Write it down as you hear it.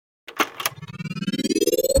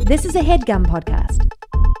This is a HeadGum podcast.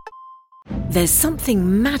 There's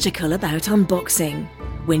something magical about unboxing.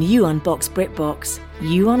 When you unbox BritBox,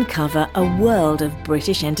 you uncover a world of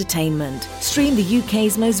British entertainment. Stream the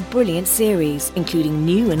UK's most brilliant series, including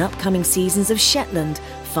new and upcoming seasons of Shetland,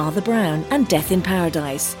 Father Brown and Death in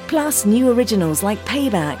Paradise. Plus new originals like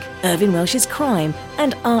Payback, Irving Welsh's Crime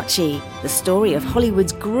and Archie, the story of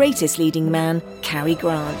Hollywood's greatest leading man, Cary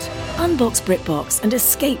Grant. Unbox BritBox and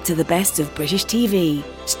escape to the best of British TV.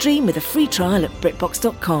 Stream with a free trial at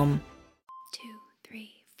BritBox.com. 2, 3,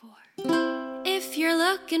 4. If you're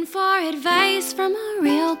looking for advice from a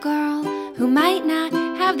real girl who might not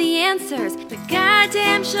have the answers, but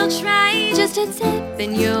goddamn she'll try, just a tip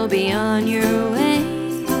and you'll be on your way.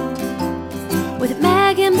 With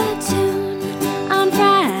Meghan Batoon on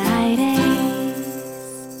Fridays.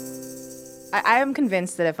 I am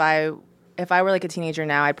convinced that if I were like a teenager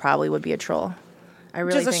now, I probably would be a troll. I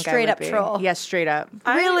really just think a straight I would up be. troll. Yes, straight up.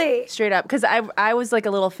 Really? Straight up. Because I was like a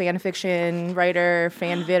little fan fiction writer,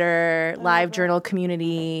 fan vitter, live journal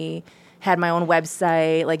community, had my own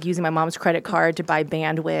website, like using my mom's credit card to buy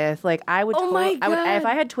bandwidth. Like I would, my God. if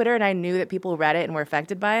I had Twitter and I knew that people read it and were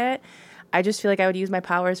affected by it, I just feel like I would use my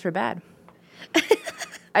powers for bad.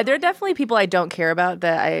 There are definitely people I don't care about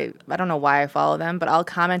that I don't know why I follow them, but I'll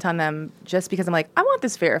comment on them just because I'm like, I want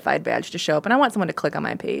this verified badge to show up and I want someone to click on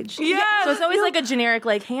my page. Yeah. So it's always like a generic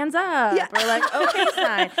like hands up or like okay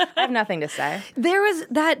sign. I have nothing to say. There was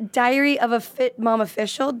that Diary of a Fit Mom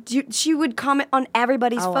official. She would comment on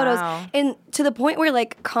everybody's photos. Wow. And to the point where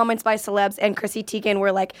like comments by celebs and Chrissy Teigen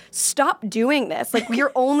were like, stop doing this. Like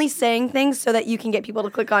you're only saying things so that you can get people to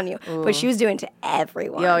click on you. Ooh. But she was doing it to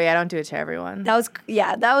everyone. Yo, yeah, don't do it to everyone.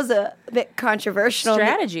 That was a bit controversial.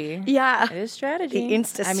 Strategy. Yeah. It is strategy. The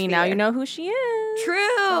Insta-sphere. I mean, now you know who she is.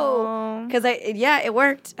 True. Because it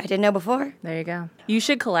worked. I didn't know before. There you go. You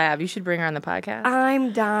should collab. You should bring her on the podcast.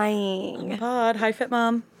 I'm dying. Pod. Hi, Fit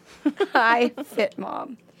Mom. Hi, Fit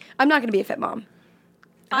Mom. I'm not going to be a Fit Mom.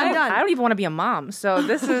 I'm done. I don't even want to be a mom. So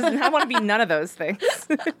I want to be none of those things.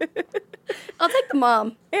 I'll take the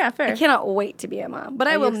mom. Yeah, fair. I cannot wait to be a mom, but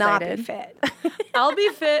I you will not excited? be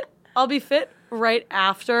fit. I'll be fit right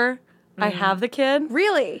after I have the kid.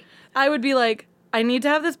 Really? I would be like, I need to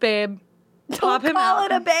have this babe. Pop him Call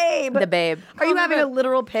out. it a babe. The babe. Are you having a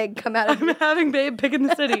literal pig come out of I'm you? having babe pick in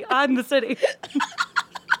the city. I'm the city.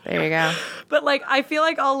 There you go. But like, I feel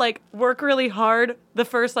like I'll like work really hard the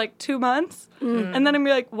first like 2 months, and then I'm be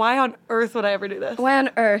like, why on earth would I ever do this? Why on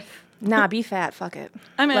earth? Nah, be fat. Fuck it.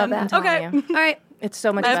 I'm Love in. that. Okay. I'm telling you. All right. It's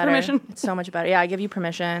so much I have better. permission. It's so much better. Yeah, I give you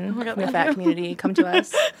permission. my God, From the thank fat you. community, come to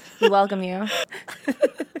us. We welcome you.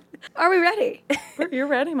 Are we ready? You're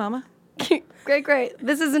ready, Mama. Great.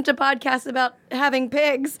 This isn't a podcast about having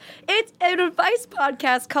pigs. It's an advice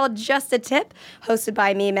podcast called Just a Tip, hosted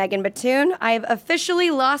by me, Meghan Batoon. I have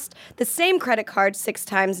officially lost the same credit card 6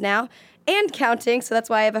 times now, and counting, so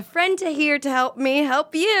that's why I have a friend here to help me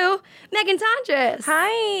help you, Meghan Tonjes.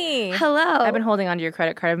 Hi. Hello. I've been holding onto your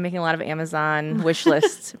credit card. I've been making a lot of Amazon wish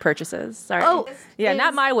list purchases. Sorry. Oh, yeah,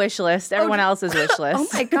 not my wish list. Everyone else's wish list. Oh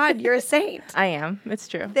my God, you're a saint. I am. It's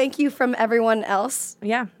true. Thank you from everyone else.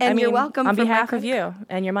 Yeah. And I mean, you're welcome on for my behalf of credit you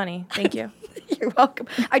and your money. Thank you. You're welcome.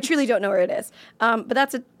 I truly don't know where it is, but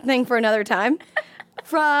that's a thing for another time.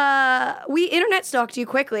 We internet stalked you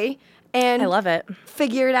quickly, and I love it.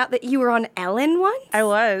 figured out that you were on Ellen once I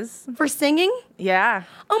was. for singing. Yeah.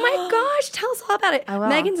 Oh my gosh, tell us all about it. I will.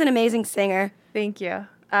 Megan's an amazing singer. Thank you.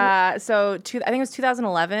 I think it was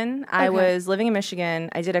 2011. I was living in Michigan.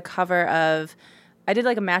 I did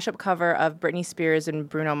like a mashup cover of Britney Spears and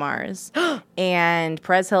Bruno Mars. And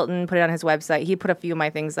Perez Hilton put it on his website. He put a few of my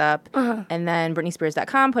things up. And then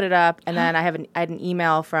BritneySpears.com put it up. And then I had an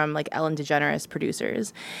email from like Ellen DeGeneres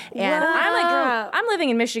producers. And I'm like, girl, I'm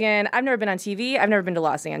living in Michigan. I've never been on TV. I've never been to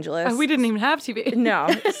Los Angeles. We didn't even have TV. No.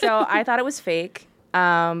 So I thought it was fake. But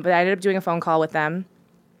I ended up doing a phone call with them.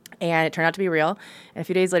 And it turned out to be real. And a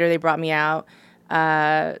few days later, they brought me out.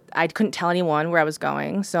 I couldn't tell anyone where I was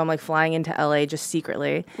going, so I'm like flying into LA just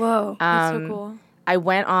secretly. Whoa. That's so cool. I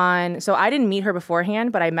went on, so I didn't meet her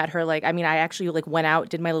beforehand, but I met her I actually like went out,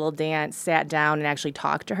 did my little dance, sat down, and actually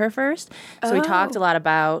talked to her first. So we talked a lot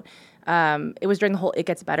about, it was during the whole It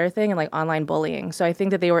Gets Better thing and like online bullying. So I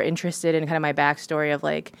think that they were interested in kind of my backstory of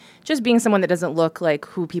like just being someone that doesn't look like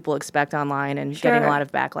who people expect online and getting a lot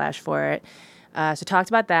of backlash for it. So talked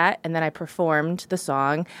about that, and then I performed the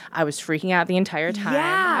song. I was freaking out the entire time.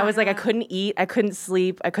 Yeah. I was like, I couldn't eat, I couldn't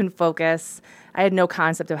sleep, I couldn't focus. I had no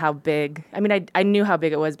concept of how big. I mean, I knew how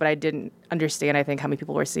big it was, but I didn't understand, I think, how many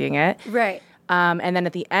people were seeing it. Right. And then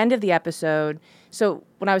at the end of the episode, so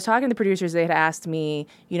when I was talking to the producers, they had asked me,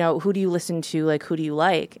 who do you listen to? Like, who do you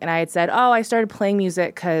like? And I had said, I started playing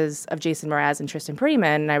music because of Jason Mraz and Tristan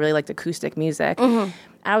Prettyman, and I really liked acoustic music. And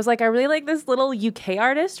I was like, I really like this little UK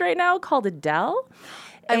artist right now called Adele.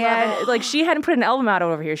 And like she hadn't put an album out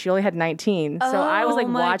over here. She only had 19. So I was like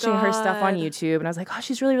watching her stuff on YouTube, and I was like,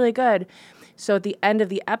 she's really, really good. So at the end of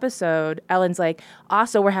the episode, Ellen's like,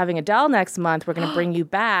 also, we're having Adele next month. We're going to bring you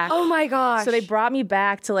back. Oh my gosh. So they brought me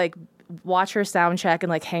back to like watch her sound check and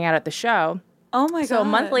like hang out at the show. Oh my God. So a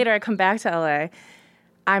month later, I come back to LA.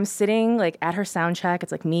 I'm sitting like at her sound check.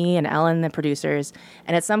 It's like me and Ellen, the producers.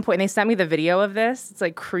 And at some point, they sent me the video of this. It's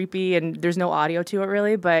like creepy and there's no audio to it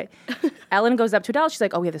really. But Ellen goes up to Adele. She's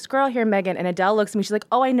like, we have this girl here, Meghan. And Adele looks at me. She's like,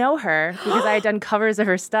 I know her because I had done covers of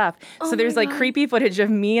her stuff. So there's like creepy footage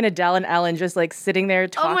of me and Adele and Ellen just like sitting there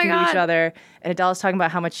talking to each other. And Adele's talking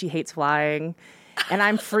about how much she hates flying. And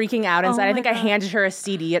I'm freaking out inside. I think I handed her a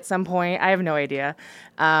CD at some point. I have no idea.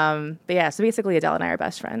 But yeah, so basically Adele and I are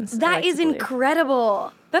best friends. That is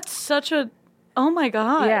incredible. That's such a... Oh my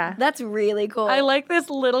God. Yeah. That's really cool. I like this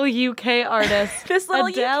little UK artist. This little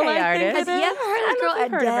Adele, UK artist. Have you ever heard of this girl, heard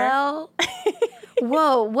of her. Adele?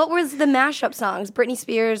 Whoa, what was the mashup songs? Britney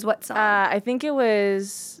Spears, what song? I think it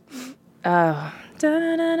was... Oh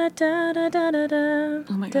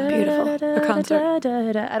my God. Beautiful. A concert.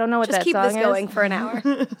 I don't know what Just that keep song this going for an hour.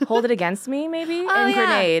 is. Hold It Against Me, maybe? Oh, and yeah.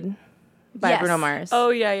 Grenade by Yes. Bruno Mars.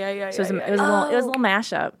 Oh, yeah. So it was a little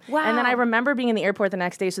mashup. Wow. And then I remember being in the airport the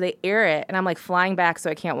next day, so they air it, and I'm like flying back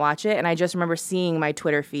so I can't watch it. And I just remember seeing my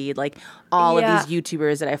Twitter feed, like all of these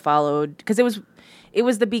YouTubers that I followed, because it was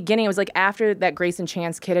the beginning. It was like after that Grace and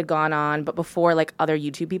Chance kid had gone on, but before like other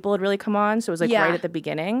YouTube people had really come on. So it was like right at the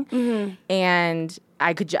beginning. And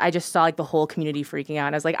I just saw like the whole community freaking out.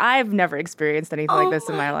 And I was like, I've never experienced anything like this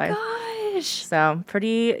in my life. Gosh. So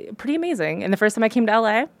pretty amazing. And the first time I came to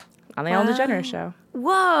LA, on the Ellen DeGeneres show.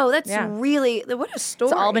 Whoa, that's really, what a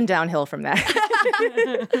story. It's all been downhill from that.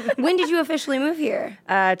 When did you officially move here?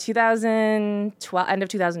 2012, end of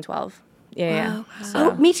 2012. Yeah. Wow.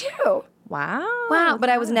 So, Oh, me too. wow. But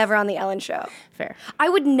I was never on the Ellen show. Fair. I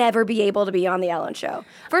would never be able to be on the Ellen show.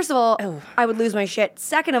 First of all, I would lose my shit.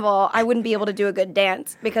 Second of all, I wouldn't be able to do a good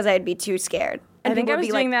dance because I'd be too scared. And I think people I would was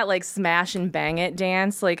be doing that like smash and bang it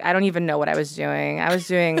dance. Like I don't even know what I was doing. I was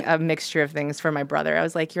doing a mixture of things for my brother. I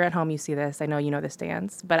was like, you're at home, you see this. I know you know this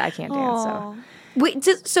dance, but I can't dance. So Wait,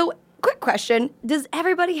 so quick question. Does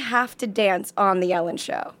everybody have to dance on the Ellen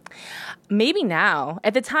show? maybe now.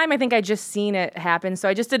 At the time, I think I just seen it happen. So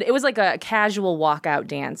I just did. It was like a casual walkout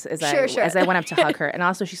dance as I went up to hug her. And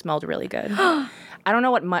also, she smelled really good. I don't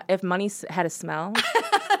know if money had a smell.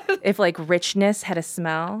 If like richness had a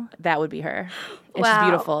smell, that would be her. And she's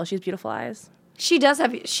beautiful. She has beautiful eyes. She does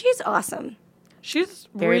have. She's awesome. She's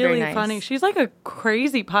Very, really very nice. funny. She's like a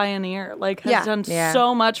crazy pioneer. Like has done Yeah.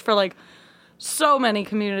 so much for like so many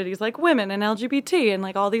communities, like women and LGBT and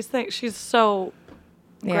like all these things. She's so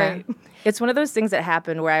great. It's one of those things that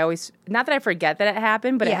happened where I always, not that I forget that it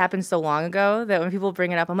happened, but it happened so long ago that when people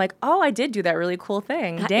bring it up, I'm like, oh, I did do that really cool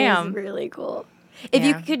thing. That Damn. is really cool. If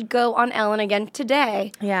you could go on Ellen again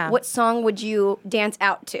today, what song would you dance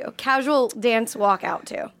out to? Casual dance walk out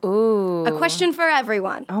to? Ooh. A question for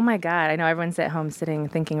everyone. Oh my God. I know everyone's at home sitting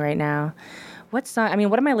thinking right now, what song? I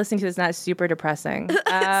mean, what am I listening to that's not super depressing?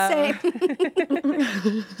 Same.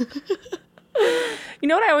 You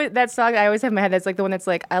know what that song I always have in my head that's like the one that's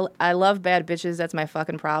like, I love bad bitches, that's my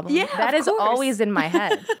fucking problem. Yeah, that of is course. always in my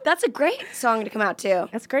head. That's a great song to come out to.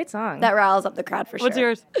 That's a great song. That riles up the crowd for sure. What's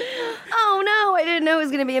yours? Oh no, I didn't know it was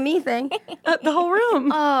going to be a me thing. The whole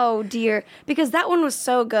room. Oh dear. Because that one was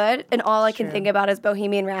so good and all I can think about is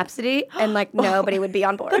Bohemian Rhapsody and like nobody would be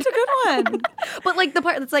on board. That's a good one. But like the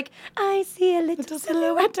part that's like, I see a little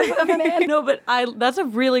silhouette of a man. No, but that's a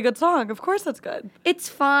really good song. Of course that's good. It's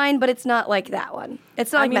fine, but it's not like that one.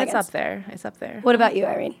 It's not I like mean, it's Megan's. up there. It's up there. What about you,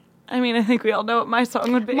 Irene? I mean, I think we all know what my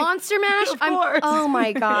song would be. Monster Mash? Of course. Oh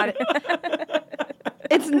my God.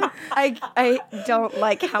 I don't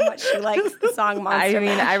like how much she likes the song Monster I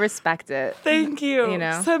mean, Mash. I respect it. Thank you. You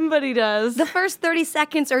know? Somebody does. The first 30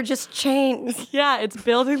 seconds are just chains. Yeah, it's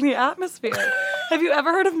building the atmosphere. Have you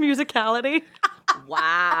ever heard of musicality?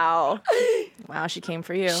 Wow. Wow, she came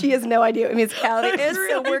for you. She has no idea what musicality is,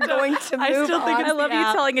 so we're going to move I still think on. I love you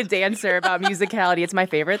Yeah. telling a dancer about musicality. It's my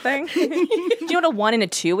favorite thing. Do you know what a 1 and a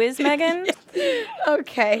 2 is, Megan?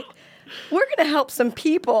 Okay. We're going to help some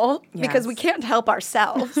people because we can't help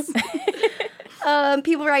ourselves.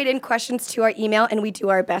 People write in questions to our email, and we do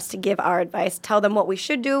our best to give our advice, tell them what we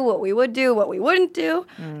should do, what we would do, what we wouldn't do,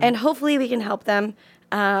 and hopefully we can help them.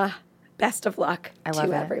 Best of luck I love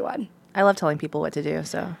to it. everyone. I love telling people what to do,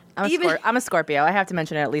 so I'm a Scorpio. I have to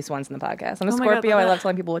mention it at least once in the podcast. I'm a my God, Scorpio. love I that. love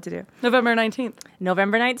telling people what to do. November 19th.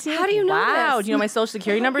 November 19th? How do you know Wow. this? Do you know my social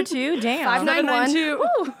security number too? Damn.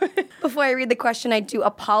 591. Before I read the question, I do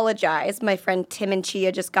apologize. My friend Tim and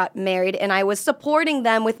Chia just got married, and I was supporting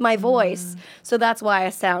them with my voice. So that's why I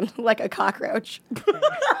sound like a cockroach.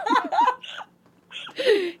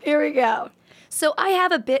 Here we go. So I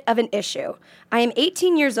have a bit of an issue. I am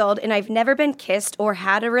 18 years old and I've never been kissed or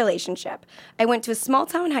had a relationship. I went to a small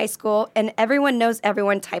town high school and everyone knows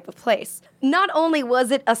everyone type of place. Not only was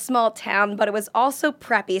it a small town, but it was also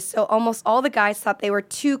preppy, so almost all the guys thought they were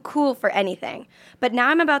too cool for anything. But now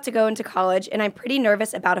I'm about to go into college and I'm pretty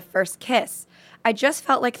nervous about a first kiss. I just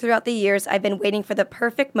felt like throughout the years I've been waiting for the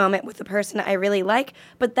perfect moment with the person I really like,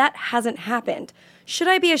 but that hasn't happened. Should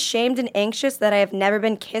I be ashamed and anxious that I have never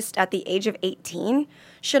been kissed at the age of 18?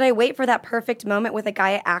 Should I wait for that perfect moment with a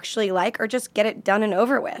guy I actually like, or just get it done and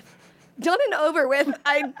over with? Done and over with,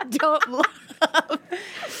 I don't love.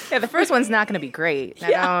 Yeah, the first one's not going to be great.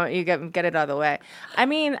 You get it out of the way. I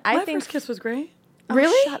mean, My think first kiss was great.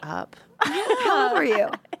 Really? Shut up. How old were you?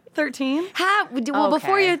 13.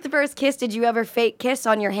 Before Okay. your first kiss, did you ever fake kiss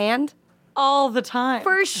on your hand? All the time.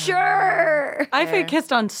 For sure. I fake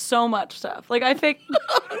kissed on so much stuff. Like I fake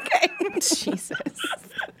Jesus.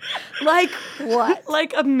 Like what?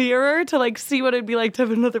 like a mirror to like see what it'd be like to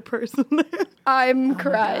have another person there. I'm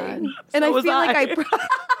crying. And So I was feel like I.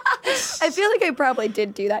 I feel like I probably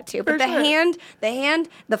did do that too. But For the sure. hand,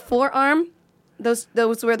 the forearm, those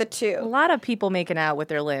were the A two. lot of people making out with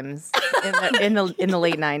their limbs in the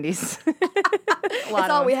late 90s. That's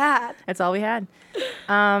all we had. That's all we had.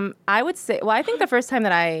 I would say, I think the first time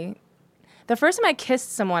I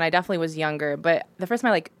kissed someone, I definitely was younger, but the first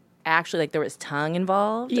time I actually there was tongue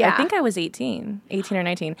involved. Yeah. I think I was 18 or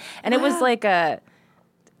 19. And it was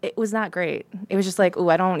it was not great. It was just like, ooh,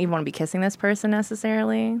 I don't even want to be kissing this person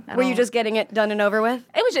necessarily. Were you just getting it done and over with?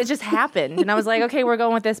 It just happened. And I was like, okay, we're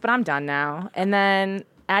going with this, but I'm done now. And then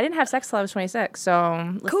I didn't have sex till I was 26.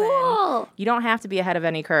 So listen, Cool. you don't have to be ahead of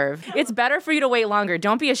any curve. It's better for you to wait longer.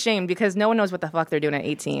 Don't be ashamed because no one knows what the fuck they're doing at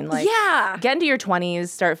 18. Yeah. Get into your 20s,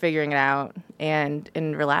 start figuring it out and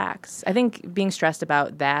relax. I think being stressed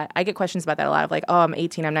about that, I get questions about that a lot of like, oh, I'm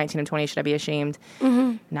 18, I'm 19, I'm 20, should I be ashamed?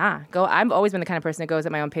 Nah, go. I've always been the kind of person that goes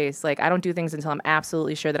at my own pace. Like I don't do things until I'm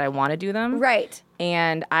absolutely sure that I want to do them. Right.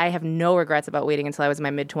 And I have no regrets about waiting until I was in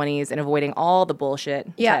my mid-20s and avoiding all the bullshit.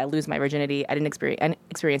 Yeah. To lose my virginity. I didn't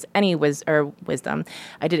experience any wisdom.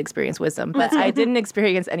 I did experience wisdom, but I didn't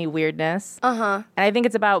experience any weirdness. And I think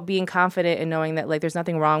it's about being confident and knowing that there's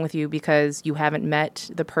nothing wrong with you because you haven't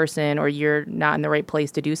met the person or you're not in the right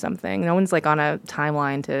place to do something. No one's on a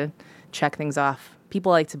timeline to check things off.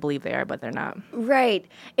 People like to believe they are, but they're not. Right.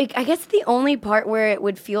 I guess the only part where it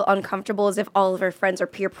would feel uncomfortable is if all of her friends are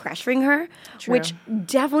peer pressuring her, which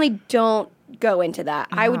definitely don't go into that.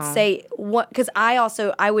 I would say because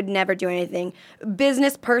I would never do anything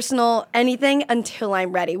business, personal, anything until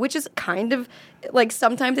I'm ready, which is kind of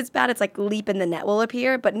sometimes it's bad. It's like leap in the net will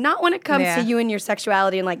appear, but not when it comes to you and your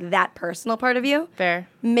sexuality and that personal part of you. Fair.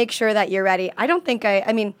 Make sure that you're ready. I don't think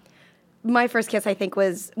I mean, my first kiss, I think,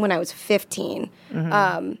 was when I was 15.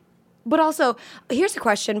 But also, here's a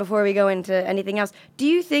question before we go into anything else. Do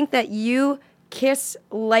you think that you kiss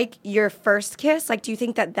like your first kiss? Do you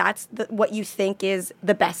think that that's what you think is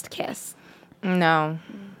the best kiss? No.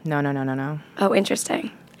 Oh,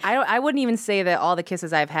 interesting. I wouldn't even say that all the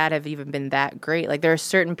kisses I've had have even been that great. There are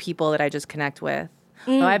certain people that I just connect with.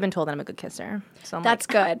 Oh, I've been told that I'm a good kisser. So That's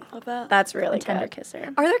good. Love that. That's really tender good.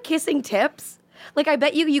 kisser. Are there kissing tips? I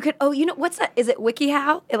bet you could, what's that? Is it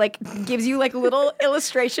WikiHow? It gives you little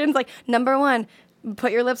illustrations. Number one,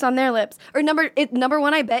 put your lips on their lips. Or number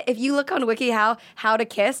one, I bet if you look on WikiHow, how to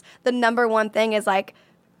kiss, the number one thing is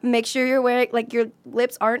make sure you're wearing, your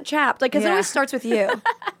lips aren't chapped. Because it always starts with you.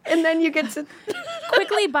 And then you get to...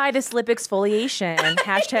 Quickly buy this lip exfoliation,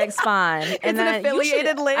 #spawn. It's an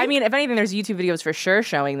affiliated link. I mean, if anything, there's YouTube videos for sure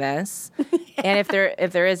showing this. And if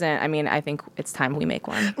there isn't, I mean, I think it's time we make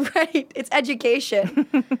one. Right. It's education.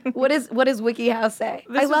 What does WikiHow say?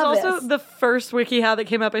 This I love was also this. the first WikiHow that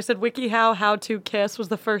came up. I said WikiHow how to kiss was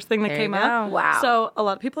the first thing that There you came go. up. Wow. So a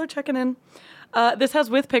lot of people are checking in. This has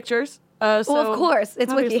with pictures. Well, of course.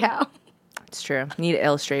 It's obviously. WikiHow. It's true. Need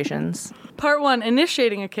illustrations. Part 1,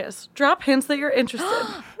 initiating a kiss. Drop hints that you're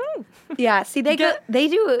interested. Yeah. See, they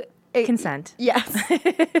do... Consent. Yes.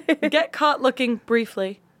 Get caught looking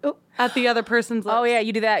briefly. Oh, at the other person's lips. Oh yeah,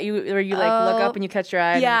 you do that. You like look up and you catch your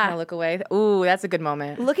eye and you kind of look away. Ooh, that's a good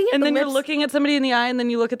moment. Looking at And the then lips, you're looking at somebody in the eye, and then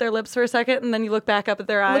you look at their lips for a second, and then you look back up at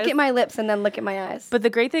their eyes. look at my lips and then look at my eyes. But the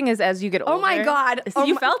great thing is, as you get older, Oh my God. you Oh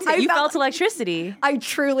my- felt it. I You felt- felt electricity. I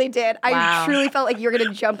truly did. I Wow. truly felt like you were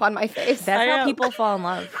gonna jump on my face. That's how am. people fall in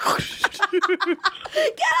love.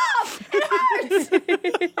 Get off! It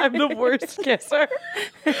hurts. I'm the worst kisser.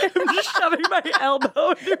 I'm just shoving my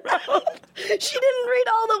elbow in your mouth. She didn't read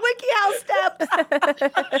all the WikiHow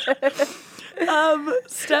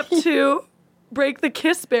steps. Step 2, break the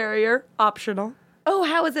kiss barrier. Optional. Oh,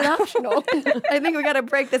 how is it optional? I think we got to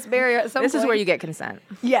break this barrier at some point. This is where you get consent.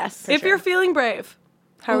 Yes. If you're feeling brave,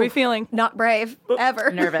 how are we feeling? Not brave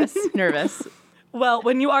ever. Nervous. Well,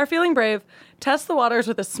 when you are feeling brave, test the waters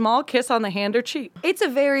with a small kiss on the hand or cheek. I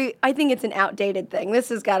think it's an outdated thing. This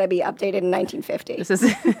has got to be updated in 1950. This is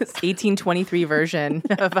 1823 version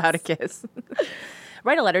of how to kiss.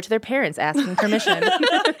 Write a letter to their parents asking permission.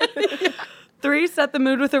 3, set the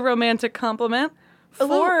mood with a romantic compliment.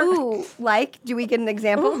 4, Ooh, like, do we get an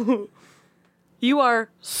example? you are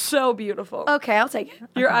so beautiful. Okay, I'll take it.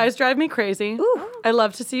 Your eyes drive me crazy. Ooh. I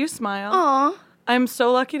love to see you smile. Aw. I'm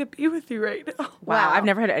so lucky to be with you right now. Wow, I've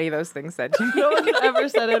never had any of those things said to me. No one ever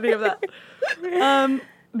said any of that.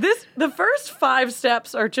 The first 5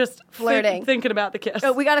 steps are just Flirting. thinking about the kiss.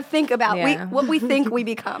 So we got to think about Yeah. what we think we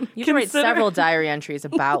become. You can write Consider- several diary entries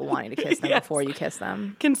about wanting to kiss them Yes. before you kiss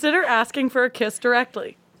them. Consider asking for a kiss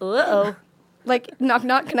directly. Uh-oh. Like, knock,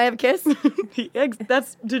 knock, can I have a kiss?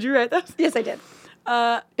 Did you write that? Yes, I did.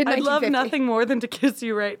 In I'd love 1950. nothing more than to kiss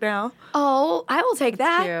you right now. Oh, I will take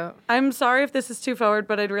that. Cute. I'm sorry if this is too forward,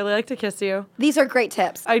 but I'd really like to kiss you. These are great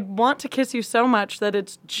tips. I want to kiss you so much that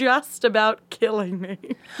it's just about killing me.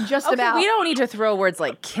 Just Okay, about. we don't need to throw words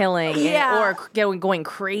like killing Yeah. or going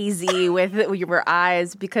crazy with your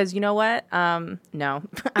eyes because you know what? No,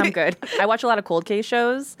 I'm good. I watch a lot of cold case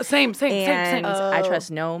shows. Same. And I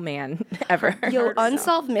trust no man ever. Yo,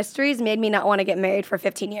 Unsolved Mysteries made me not want to get married for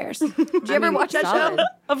 15 years. Did you ever watch that show? Solid.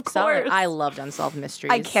 Of Solid. course. I loved Unsolved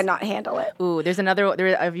Mysteries. I cannot handle it. Ooh, there's another.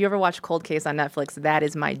 Have you ever watched Cold Case on Netflix? That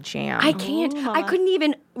is my jam. I can't. I couldn't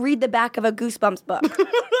even read the back of a Goosebumps book.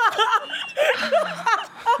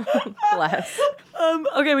 Bless.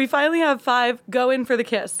 Okay, we finally have 5. Go in for the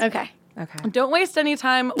kiss. Okay. Okay. Don't waste any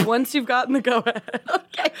time once you've gotten the go-ahead.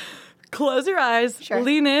 Okay. Close your eyes, Sure.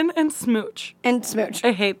 lean in, and smooch. And smooch.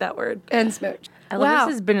 I hate that word. And smooch. I love Wow.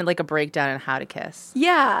 this has been like a breakdown on how to kiss.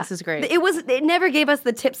 Yeah. This is great. It never gave us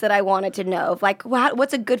the tips that I wanted to know. Of like,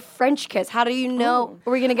 what's a good French kiss? How do you know?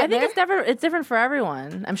 Are we going to get I think there? it's different for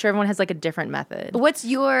everyone. I'm sure everyone has like a different method. What's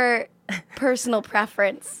your personal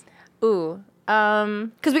preference? Ooh.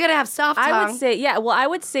 Because we got to have soft tongue. I would say, yeah. Well, I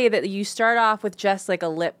would say that you start off with just like a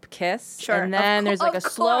lip kiss, Sure, and then of there's like a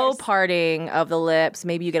course. slow parting of the lips.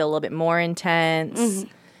 Maybe you get a little bit more intense. Mm-hmm.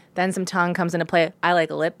 Then some tongue comes into play. I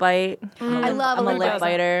like a lip bite. I love I'm a a lip lip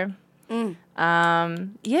bite. biter.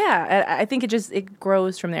 Yeah, I think it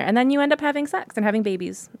grows from there, and then you end up having sex and having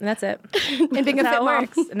babies, and that's it. And being a That's fit how it mom.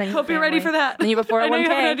 works. And then you Hope you're ready family. for that. Then you have a I know you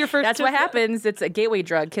haven't 401k. had your first That's what kiss yet. happens. It's a gateway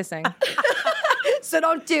drug, kissing. So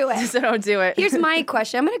don't do it. So don't do it. Here's my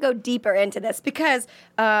question. I'm going to go deeper into this because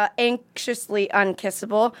anxiously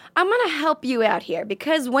unkissable. I'm going to help you out here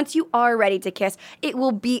because once you are ready to kiss, it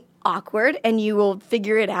will be awkward and you will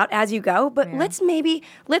figure it out as you go. But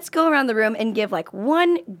let's go around the room and give like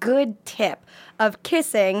one good tip of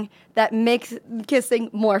kissing that makes kissing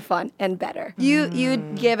more fun and better.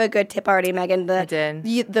 You'd give a good tip already, Megan. I did.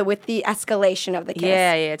 With the escalation of the kiss.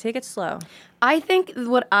 Yeah. Take it slow. I think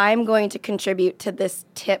what I'm going to contribute to this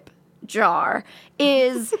tip jar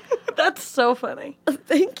is That's so funny.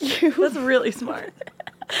 thank you. That's really smart.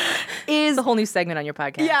 Is It's a whole new segment on your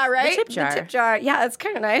podcast. yeah, right? The tip jar. The tip jar. Yeah, it's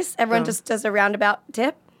kind of nice. Everyone just does a roundabout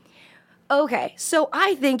tip. Okay, so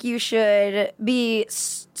I think you should be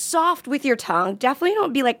soft with your tongue. Definitely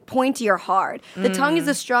don't be like pointy or hard. The tongue is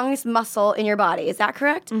the strongest muscle in your body. Is that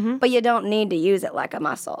correct? But you don't need to use it like a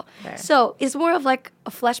muscle. Fair. So it's more of like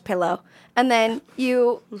a flesh pillow. And then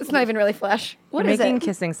it's not even really flesh. What You're is making it?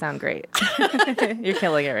 kissing sound great. You're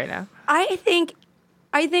killing it right now. I think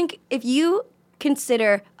if you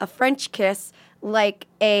consider a French kiss like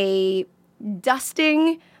a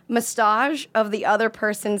dusting massage of the other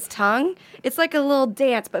person's tongue, it's like a little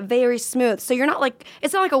dance but very smooth. So you're not like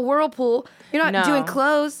it's not like a whirlpool. You're not No. doing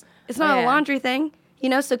clothes. It's not Oh, a yeah. laundry thing.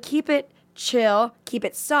 So keep it chill, keep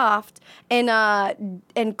it soft, and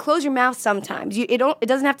close your mouth sometimes. It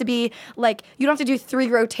doesn't have to be like you don't have to do 3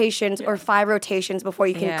 rotations or 5 rotations before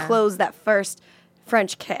you can Yeah. close that first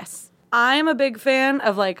French kiss. I'm a big fan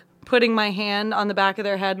of like putting my hand on the back of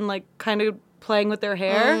their head and like kind of playing with their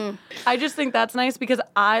hair. I just think that's nice because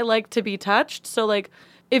I like to be touched. So like,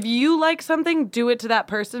 if you like something, do it to that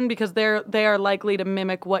person because they are likely to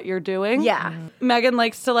mimic what you're doing. Yeah. Meghan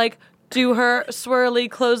likes to like do her swirly,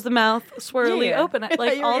 close the mouth, swirly, open it,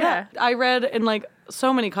 like all that. I read in like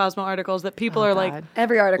so many Cosmo articles that people are like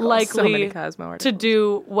every article So many likely Cosmo articles. to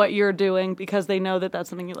do what you're doing because they know that that's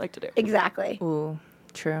something you like to do. Exactly. Ooh,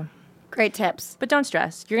 true. Great tips. But don't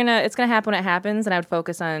stress. It's gonna happen when it happens, and I would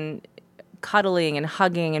focus on cuddling and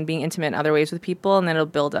hugging and being intimate in other ways with people, and then it'll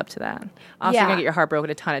build up to that. Also, you're gonna get your heart broken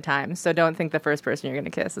a ton of times, so don't think the first person you're gonna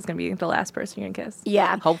kiss is gonna be the last person you're gonna kiss.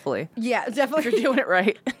 Yeah. Hopefully. Yeah, definitely. If you're doing it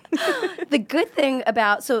right. The good thing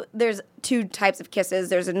about, so there's two types of kisses.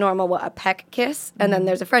 There's a normal, a peck kiss, and then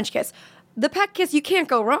there's a French kiss. The peck kiss, you can't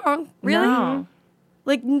go wrong. Really? No.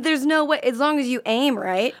 Like, there's no way, as long as you aim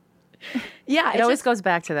right. Yeah. It always goes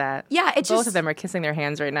back to that. Yeah, it's Both just- of them are kissing their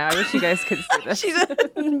hands right now. I wish you guys could see this.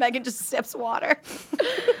 Meghan just sips water.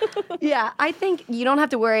 Yeah, I think you don't have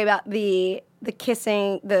to worry about the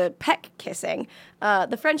kissing, the peck kissing.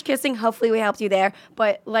 The French kissing, hopefully we helped you there.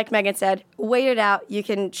 But like Meghan said, wait it out. You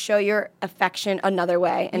can show your affection another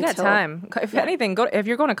way. You got time. If anything, if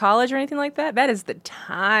you're going to college or anything like that, that is the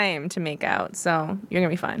time to make out. So you're going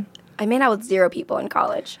to be fine. I made out with 0 people in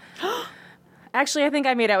college. Actually, I think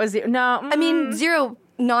I made out with 0. No. I mean, 0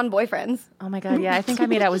 non-boyfriends. Oh my God, yeah. I think I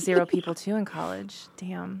made out with 0 people too in college.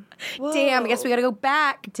 Damn. Damn, I guess we got to go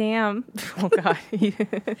back. Damn. Oh God.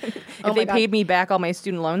 If they paid me back all my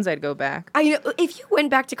student loans, I'd go back. I know. If you went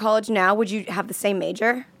back to college now, would you have the same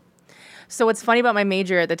major? So what's funny about my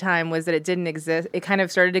major at the time was that it didn't exist. It kind of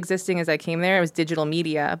started existing as I came there. It was digital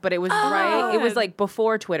media, but it was it was like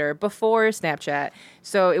before Twitter, before Snapchat.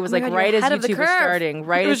 So it was like God, right you're as ahead of the YouTube was curve. starting,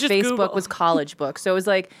 right It was as just Facebook Google. was college books. So it was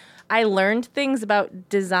like I learned things about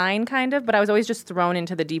design kind of, but I was always just thrown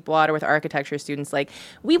into the deep water with architecture students. Like,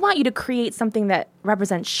 we want you to create something that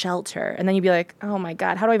represents shelter. And then you'd be like, oh my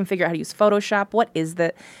God, how do I even figure out how to use Photoshop? What is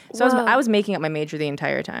that? So I was making up my major the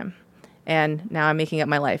entire time. And now I'm making up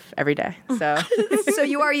my life every day. So So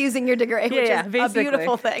you are using your degree, which is a basically.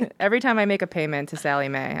 beautiful thing. Every time I make a payment to Sally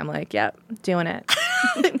Mae, I'm like, yep, doing it.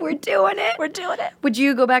 We're doing it. We're doing it. Would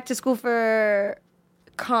you go back to school for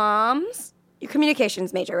comms? Your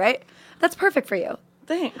communications major, right? That's perfect for you.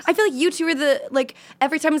 Thanks. I feel like you two are like,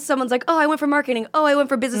 every time someone's like, oh, I went for marketing, oh, I went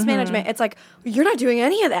for business management, it's like, you're not doing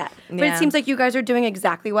any of that. But it Yeah. seems like you guys are doing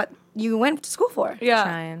exactly what you went to school for. Yeah.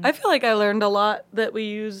 Trying. I feel like I learned a lot that we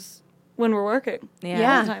use when we're working.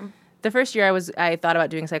 Yeah. All the time. The first year I thought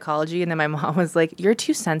about doing psychology, and then my mom was like, you're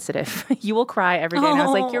too sensitive. You will cry every day. And I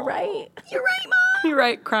was like, you're right. You're right, Mom. You're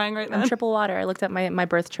right, crying right now. I'm triple water. I looked at my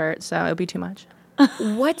birth chart, so it would be too much.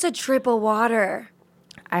 What's a triple water?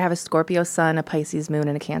 I have a Scorpio sun, a Pisces moon,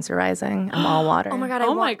 and a Cancer rising. I'm all water. Oh my God,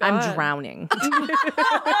 Oh my God. I'm drowning.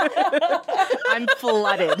 I'm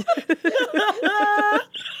flooded.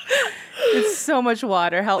 It's so much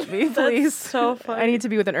water. Help me, please. so funny. I need to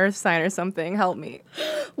be with an earth sign or something. Help me.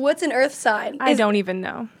 What's an earth sign? I don't even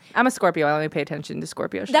know. I'm a Scorpio. I only pay attention to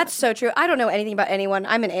Scorpio shit. That's so true. I don't know anything about anyone.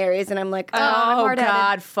 I'm an Aries, and I'm like, I'm Oh, hard-headed.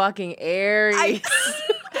 God, fucking Aries.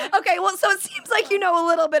 Okay, well, so it seems like you know a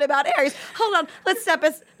little bit about Aries. Hold on, let's step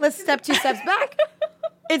 2 steps back.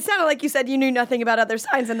 It sounded like you said you knew nothing about other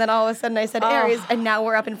signs, and then all of a sudden I said Aries, and now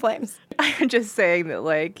we're up in flames. I'm just saying that,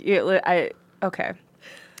 like, okay.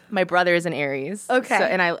 My brother is an Aries. Okay. So,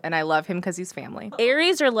 and I love him because he's family.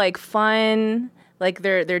 Aries are like fun, like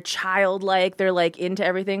they're childlike, they're like into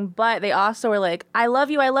everything, but they also are like, I love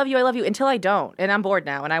you until I don't, and I'm bored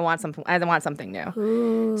now, and I want something new.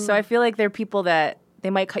 Ooh. So I feel like they're people that they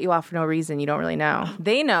might cut you off for no reason. You don't really know.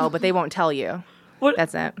 They know, but they won't tell you. What?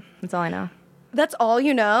 That's it. That's all I know. That's all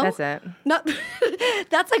you know? That's it. Not,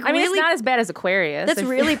 that's like I mean, really... it's not as bad as Aquarius. That's I feel-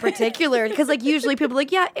 really particular because, like, usually people are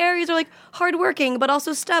like, yeah, Aries are like hardworking but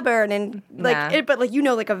also stubborn and like, Nah. but like, you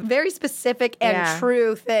know, like a very specific and Yeah.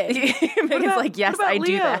 true thing. Megan's like, yes, what about I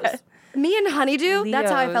do Leos? that. Me and Honeydew, that's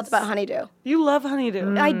how I felt Leos. about Honeydew. You love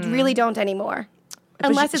honeydew. I really don't anymore.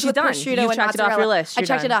 But Unless she- it's she's with done. prosciutto You and checked it off your mozzarella. list. I You're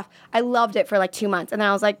checked it done. off. I loved it for like 2 months, and then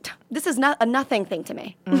I was like, this is not a nothing thing to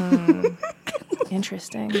me.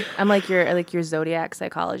 Interesting. I'm like your zodiac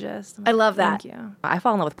psychologist. I love that. Thank you. I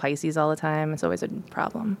fall in love with Pisces all the time. It's always a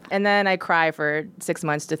problem. And then I cry for 6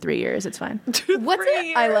 months to 3 years. It's fine. What's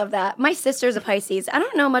it? I love that. My sister's a Pisces. I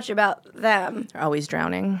don't know much about them. They're always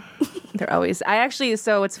drowning. They're always.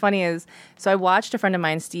 So what's funny is, I watched a friend of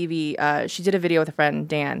mine, Stevie. She did a video with a friend,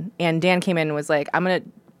 Dan, and Dan came in and was like, I'm gonna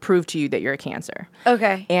prove to you that you're a Cancer.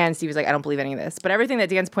 Okay. And Stevie's like, I don't believe any of this. But everything that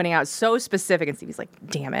Dan's pointing out is so specific. And Stevie's like,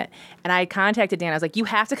 damn it. And I contacted Dan. I was like, you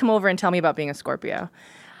have to come over and tell me about being a Scorpio.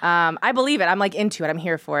 I believe it. I'm like into it. I'm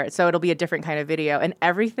here for it. So it'll be a different kind of video. And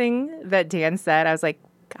everything that Dan said, I was like,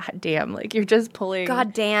 God damn, like you're just pulling.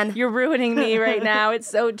 God, Dan. You're ruining me right now. It's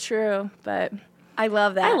so true. But I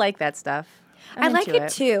love that. I like that stuff. I like it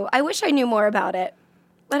too. I wish I knew more about it,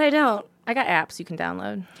 but I don't. I got apps you can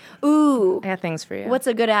download. Ooh. I got things for you. What's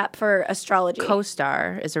a good app for astrology?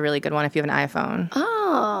 CoStar is a really good one if you have an iPhone.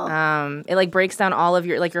 Oh. It like breaks down all of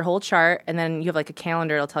your whole chart, and then you have like a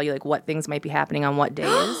calendar. It'll tell you like what things might be happening on what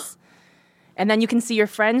days. And then you can see your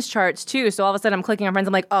friends' charts too. So all of a sudden I'm clicking on friends.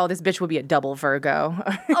 I'm like, oh, this bitch will be a double Virgo.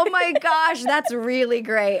 Oh my gosh, that's really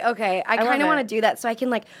great. Okay, I kind of want to do that so I can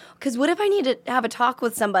like, because what if I need to have a talk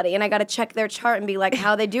with somebody and I got to check their chart and be like,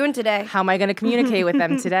 how are they doing today? How am I going to communicate with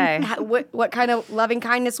them today? What kind of loving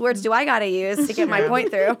kindness words do I got to use to get my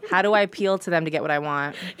point through? How do I appeal to them to get what I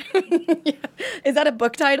want? Yeah. Is that a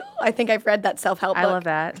book title? I think I've read that self-help book. I love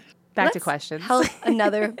that. Back to Let's questions. Help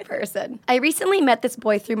another person. I recently met this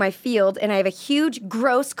boy through my field, and I have a huge,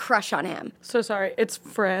 gross crush on him. So sorry, it's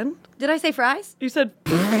friend? Did I say fries? You said...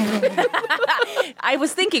 I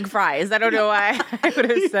was thinking fries. I don't know why I would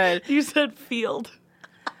have said. You said field.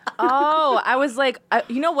 Oh, I was like,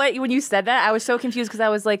 you know what? When you said that, I was so confused because I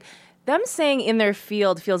was like, them saying in their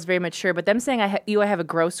field feels very mature, but them saying I have a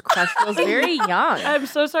gross crush feels very young. I'm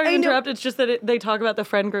so sorry to interrupt. It's just that they talk about the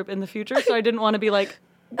friend group in the future, so I didn't want to be like...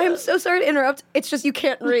 I'm so sorry to interrupt. It's just you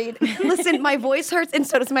can't read. Listen, my voice hurts and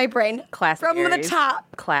so does my brain. Classic From Aries. the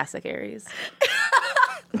top. Classic Aries.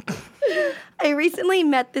 I recently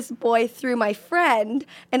met this boy through my friend,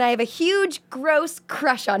 and I have a huge, gross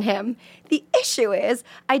crush on him. The issue is,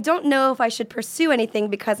 I don't know if I should pursue anything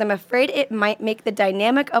because I'm afraid it might make the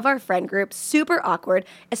dynamic of our friend group super awkward,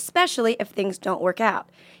 especially if things don't work out.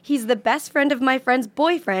 He's the best friend of my friend's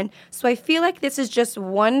boyfriend, so I feel like this is just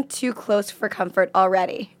one too close for comfort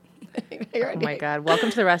already. Oh my God. Welcome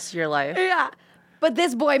to the rest of your life. Yeah. But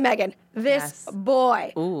this boy, Meghan, this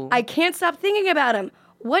boy, Ooh. I can't stop thinking about him.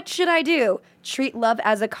 What should I do? Treat love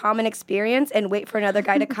as a common experience and wait for another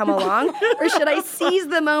guy to come along? Or should I seize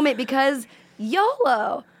the moment because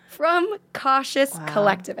YOLO from Cautious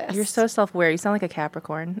Collectivist? You're so self-aware. You sound like a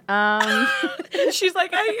Capricorn. She's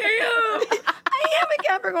like, I am. I am a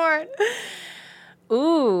Capricorn.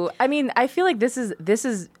 Ooh. I mean, I feel like this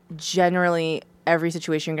is generally every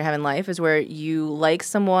situation you're going to have in life is where you like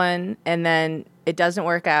someone and then it doesn't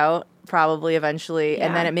work out. Probably eventually,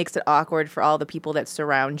 and then it makes it awkward for all the people that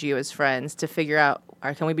surround you as friends to figure out,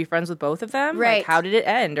 can we be friends with both of them? Right. Like, how did it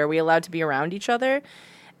end? Are we allowed to be around each other?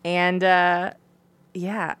 And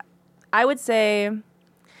yeah, I would say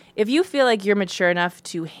if you feel like you're mature enough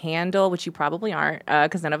to handle, which you probably aren't,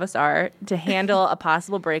 because none of us are, to handle a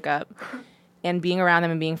possible breakup and being around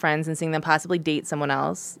them and being friends and seeing them possibly date someone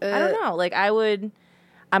else, I don't know. Like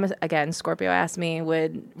again, Scorpio asked me,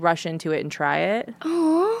 would rush into it and try it.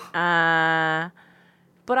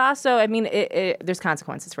 But also, I mean, there's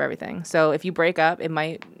consequences for everything. So if you break up, it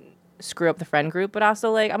might screw up the friend group. But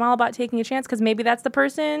also, like, I'm all about taking a chance because maybe that's the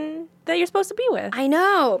person that you're supposed to be with. I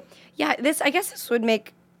know. Yeah, I guess this would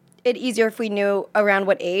make it easier if we knew around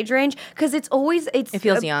what age range because it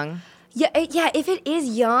feels young. Yeah, if it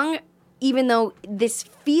is young, even though this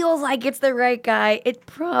feels like it's the right guy, it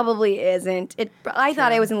probably isn't. I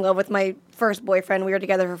thought I was in love with my first boyfriend. We were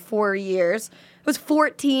together for 4 years. I was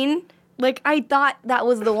 14. Like, I thought that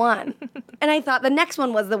was the one. And I thought the next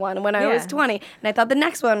one was the one when I was 20. And I thought the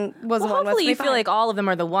next one was the one. Hopefully you feel like all of them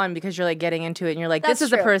are the one because you're, like, getting into it and you're like, this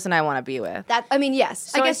is the person I want to be with. Yes.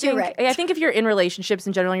 So I guess you're right. I think if you're in relationships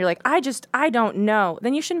in general and you're like, I don't know,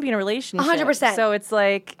 then you shouldn't be in a relationship. 100%. So it's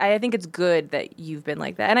like, I think it's good that you've been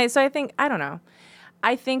like that. And I don't know.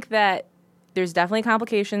 I think that there's definitely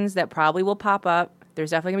complications that probably will pop up.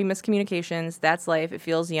 There's definitely going to be miscommunications. That's life. It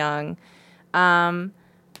feels young.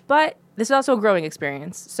 But this is also a growing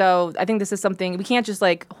experience. So I think this is something, we can't just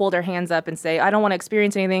like hold our hands up and say, I don't want to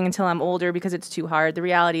experience anything until I'm older because it's too hard. The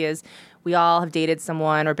reality is we all have dated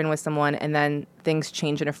someone or been with someone and then things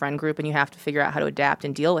change in a friend group and you have to figure out how to adapt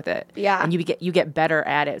and deal with it. Yeah. And you get better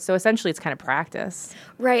at it. So essentially it's kind of practice.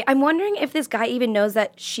 Right. I'm wondering if this guy even knows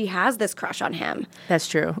that she has this crush on him. That's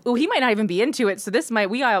true. Ooh, he might not even be into it. So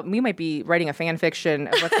we might be writing a fan fiction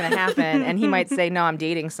of what's going to happen. And he might say, no, I'm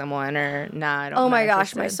dating someone or nah, I don't know. Oh my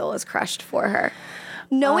gosh, my soul is crushed for her.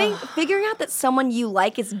 Figuring out that someone you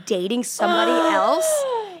like is dating somebody else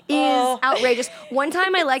is outrageous. One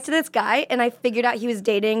time I liked this guy and I figured out he was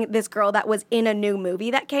dating this girl that was in a new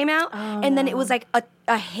movie that came out. And then it was like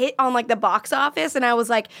a hit on like the box office. And I was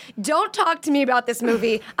like, don't talk to me about this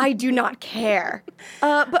movie. I do not care.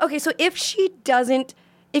 But okay, so if she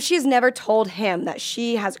has never told him that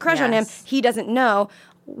she has a crush on him, he doesn't know.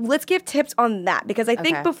 let's give tips on that, because I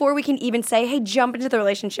think before we can even say, hey, jump into the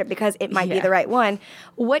relationship because it might be the right one,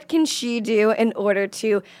 what can she do in order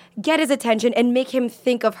to get his attention and make him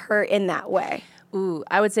think of her in that way? Ooh,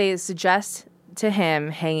 I would say suggest to him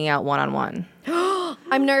hanging out one-on-one.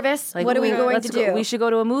 I'm nervous. What are we going to do? We should go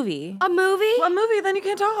to a movie. A movie? What movie? Then you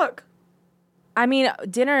can't talk. I mean,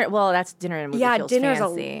 dinner, well, that's dinner and a movie feels dinner's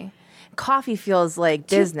fancy. Coffee feels like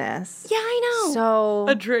business. Yeah, I know. So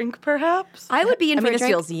A drink, perhaps? I would be in for a this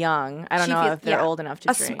drink. feels young. I don't know if they're old enough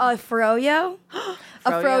to drink. A froyo?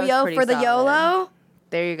 A Froyo's froyo pretty for the solid. YOLO?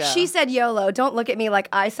 There you go. She said YOLO. Don't look at me like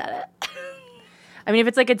I said it. I mean, if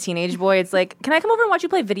it's like a teenage boy, it's like, can I come over and watch you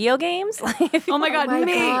play video games? Oh my God, Oh my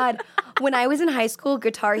me. God. When I was in high school,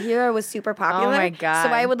 Guitar Hero was super popular. Oh my God. So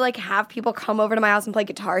I would like have people come over to my house and play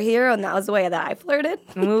Guitar Hero, and that was the way that I flirted.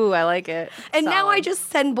 Ooh, I like it. And now Solid. I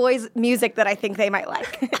just send boys music that I think they might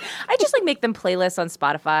like. I just like make them playlists on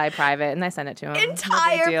Spotify private, and I send it to them.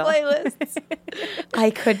 Entire playlists.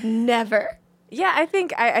 I could never. Yeah, I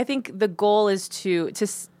think the goal is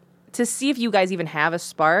to see if you guys even have a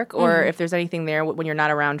spark, or if there's anything there when you're not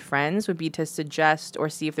around friends, would be to suggest or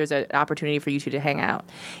see if there's an opportunity for you two to hang out.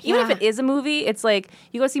 Even if it is a movie, it's like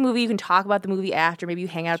you go see a movie, you can talk about the movie after. Maybe you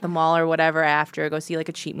hang out at the mall or whatever after. Go see like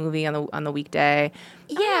a cheap movie on the weekday.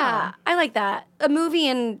 Yeah, I like that. A movie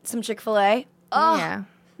and some Chick-fil-A. Oh, Yeah.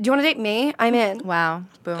 do you want to date me? I'm in. Wow.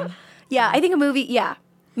 Boom. Yeah, I think a movie,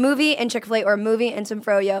 movie and Chick-fil-A, or a movie and some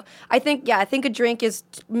froyo. I think a drink is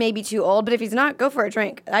maybe too old, but if he's not, go for a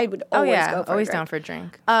drink. I would always go for always a drink. down for a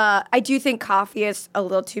drink. I do think coffee is a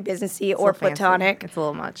little too businessy or It's a little fancy. platonic. It's a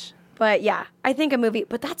little much. But yeah, I think a movie.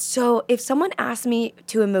 But that's so. If someone asked me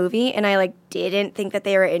to a movie and I like didn't think that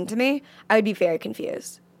they were into me, I would be very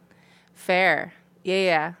confused. Fair.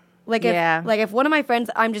 Yeah. Like if one of my friends,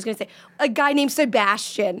 I'm just gonna say a guy named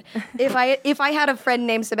Sebastian. if I had a friend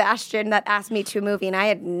named Sebastian that asked me to a movie and I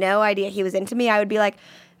had no idea he was into me, I would be like,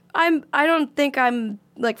 I don't think I'm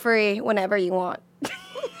like free whenever you want.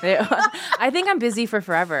 I think I'm busy for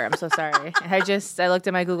forever. I'm so sorry. I looked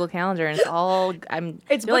at my Google Calendar and it's all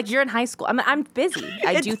you're like you're in high school. I'm busy.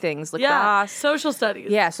 I do things. Lacrosse. Yeah, social studies.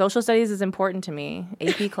 Yeah, social studies is important to me.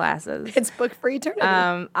 AP classes. It's booked for eternity.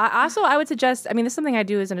 I would suggest. I mean, this is something I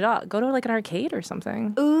do as an adult. Go to like an arcade or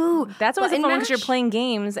something. Ooh, That's always button fun because you're mash? playing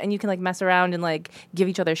games and you can like mess around and like give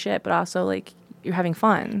each other shit, but also like you're having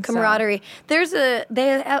fun. So. camaraderie.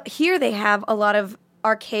 Here they have a lot of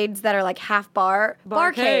arcades that are like half barcades.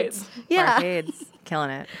 Barcades. Yeah. Arcades, killing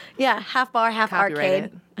it. Yeah, half bar, half Copyright arcade.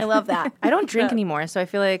 it. I love that. I don't drink anymore, so I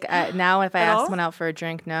feel like now if I ask all? someone out for a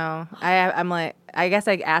drink, no. I'm like, I guess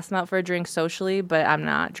I asked them out for a drink socially, but I'm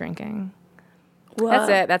not drinking. That's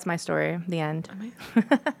it. That's my story. The end.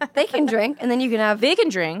 They can drink, and then you can have They can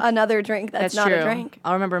drink. another drink that's not true. a drink.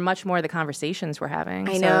 I'll remember much more of the conversations we're having.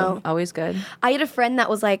 I so know. Always good. I had a friend that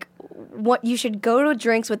was like, "What you should go to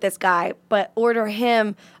drinks with this guy, but order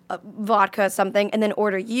him a vodka something, and then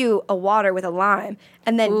order you a water with a lime,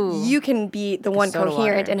 and then you can be the one soda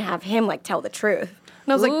coherent water. and have him like tell the truth."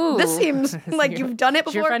 And I was Ooh. like, "This seems like you've done it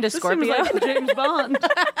Is before." your friend a This seems Scorpio? Like James Bond.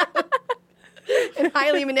 and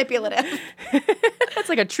highly manipulative, That's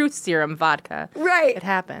like a truth serum vodka. right? It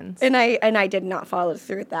happens. And I did not follow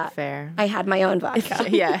through with that. Fair. I had my own vodka.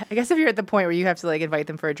 Yeah, I guess if you're at the point where you have to like invite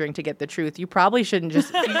them for a drink to get the truth, you probably shouldn't you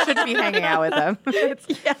shouldn't be hanging out with them.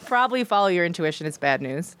 Probably follow your intuition. It's bad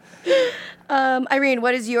news. Irene,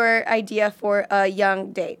 what is your idea for a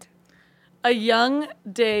young date? A young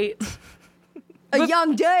date. A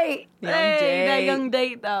young date. Hey, that young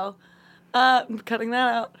date though. I'm cutting that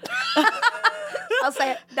out. I'll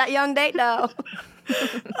say it. That young date, though.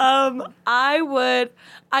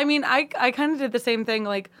 I kind of did the same thing,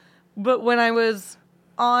 like, but when I was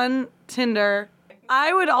on Tinder,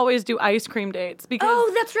 I would always do ice cream dates because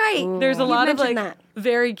Oh, that's right. there's a You lot of mentioned like that.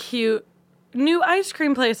 very cute new ice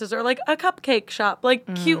cream places or like a cupcake shop, like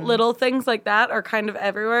cute little things like that are kind of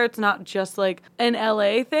everywhere. It's not just like an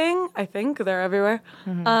LA thing. I think they're everywhere.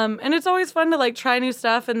 And it's always fun to like try new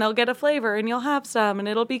stuff and they'll get a flavor and you'll have some and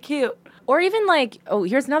it'll be cute. Or even like,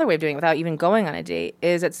 here's another way of doing it without even going on a date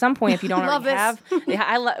is at some point if you don't Love already this.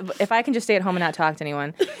 have, if I can just stay at home and not talk to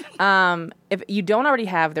anyone, if you don't already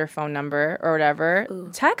have their phone number or whatever,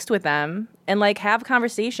 text with them and like have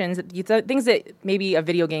conversations, things that maybe a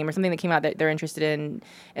video game or something that came out that they're interested in,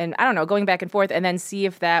 and I don't know, going back and forth, and then see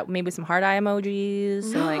if that maybe some heart eye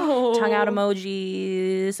emojis, and like tongue out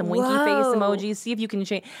emojis, some winky face emojis. See if you can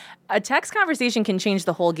change. A text conversation can change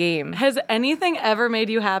the whole game. Has anything ever made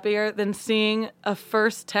you happier than seeing a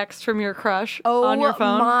first text from your crush on your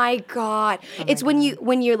phone? Oh my God. It's when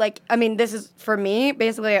you're like, I mean, this is for me,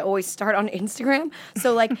 basically I always start on Instagram.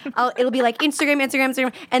 So like it'll be like Instagram,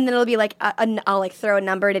 and then it'll be like I'll like throw a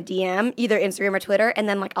number in a DM, either Instagram or Twitter, and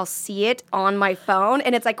then like I'll see it on my phone,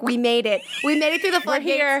 and it's like we made it. We made it through the floodgates.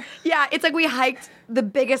 here. Yeah, it's like we hiked the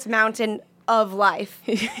biggest mountain of life.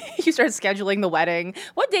 You start scheduling the wedding.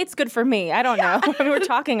 What date's good for me? I don't know. I mean, we're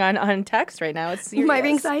talking on text right now. It's serious. My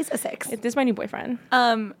ring size, a 6. This is my new boyfriend.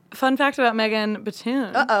 Fun fact about Meghan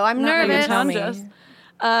Batoon. Uh-oh, I'm Not nervous. Meghan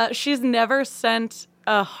Tonjes. She's never sent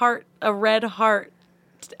a red heart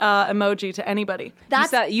emoji to anybody.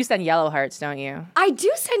 You send yellow hearts, don't you? I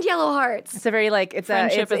do send yellow hearts. It's a very like it's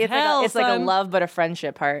Friendship is hell, it's like a son. love but a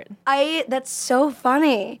friendship heart. That's so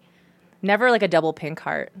funny. Never like a double pink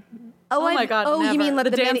heart. Oh my God, Oh, never. you mean like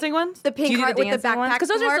The dancing ones? The Do pink you do heart the with the dancing ones? backpack Because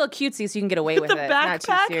those are heart? still cutesy, so you can get away with The it. Not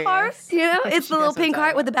too backpack serious. heart? You know, it's the She little knows what pink I'm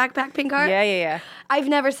heart with the talking backpack pink heart. Yeah. I've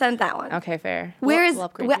never sent that one. Okay, fair. Where is? We'll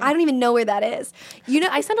upgrade Where, you. I don't even know where that is. You know,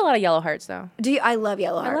 I send a lot of yellow hearts though. do you? I love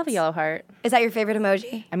yellow hearts. I love a yellow heart. Is that your favorite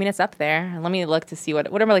emoji? I mean, it's up there. Let me look to see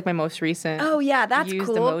what are like my most recent. Oh yeah, that's used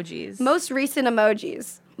cool. emojis. Most recent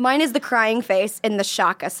emojis. Mine is the crying face and the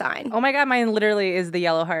shaka sign. Oh my God, mine literally is the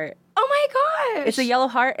yellow heart. Oh my gosh! It's a yellow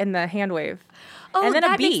heart and the hand wave. Oh, and then a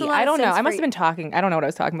that makes bee. a lot I of don't know. sense I for must have you. been talking. I don't know what I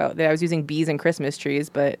was talking about. That I was using bees and Christmas trees,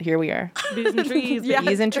 but here we are. Bees and trees. Yeah.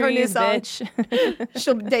 Bees and her new trees, song. bitch.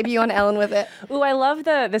 She'll debut on Ellen with it. Ooh, I love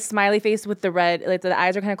the smiley face with the red. Like the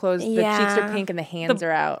eyes are kind of closed, the cheeks Yeah. are pink, and the hands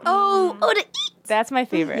are out. Oh, to eat. That's my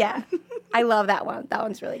favorite. Yeah, I love that one. That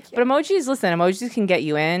one's really cute. But emojis can get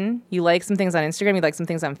you in. You like some things on Instagram. You like some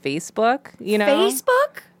things on Facebook. You know.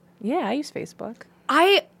 Facebook? Yeah, I use Facebook.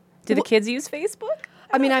 I Do the kids use Facebook?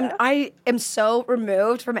 I mean, I am so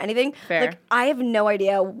removed from anything. Fair. Like, I have no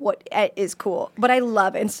idea what is cool, but I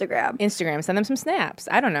love Instagram. Instagram. Send them some snaps.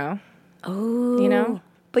 I don't know. Oh, You know.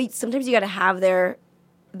 But sometimes you got to have their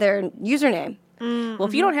username. Well,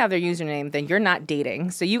 if you don't have their username, then you're not dating.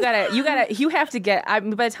 So you have to get. By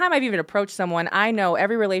the time I've even approached someone, I know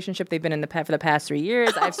every relationship they've been in for the past 3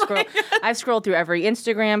 years. I've scrolled through every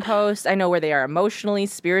Instagram post. I know where they are emotionally,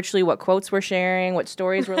 spiritually, what quotes we're sharing, what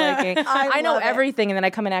stories we're liking. I know love it. everything, and then I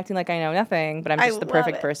come in acting like I know nothing, but I'm just the love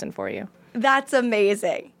perfect it. person for you. That's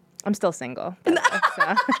amazing. I'm still single. But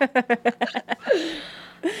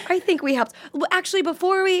I think we helped. Well, actually,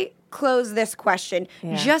 before we close this question,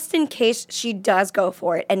 just in case she does go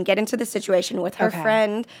for it and get into the situation with her Okay.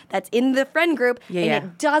 friend that's in the friend group and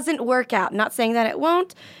it doesn't work out, not saying that it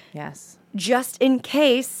won't, yes. just in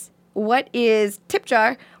case, what is tip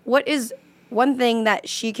jar? What is one thing that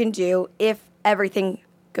she can do if everything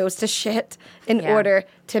goes to shit in order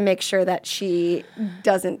to make sure that she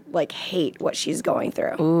doesn't like hate what she's going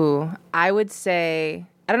through? Ooh, I would say,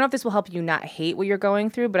 I don't know if this will help you not hate what you're going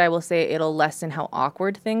through, but I will say it'll lessen how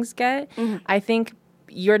awkward things get. I think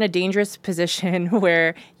you're in a dangerous position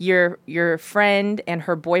where your friend and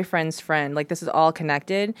her boyfriend's friend, like this is all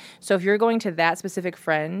connected. So if you're going to that specific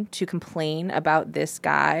friend to complain about this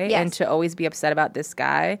guy and to always be upset about this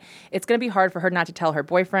guy, it's going to be hard for her not to tell her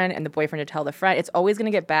boyfriend and the boyfriend to tell the friend. It's always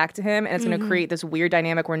going to get back to him, and it's going to create this weird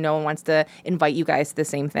dynamic where no one wants to invite you guys to the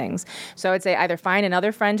same things. So I'd say either find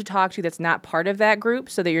another friend to talk to that's not part of that group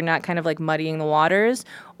so that you're not kind of like muddying the waters,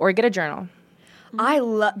 or get a journal. I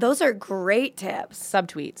love those are great tips.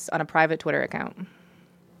 Subtweets on a private Twitter account.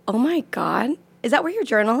 Oh my God. Is that where your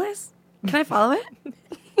journal is? Can I follow it?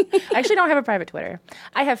 I actually don't have a private Twitter.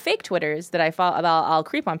 I have fake Twitters that I follow. I'll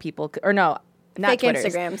creep on people, or no, not Fake Twitters.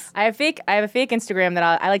 Instagrams. I have a fake Instagram that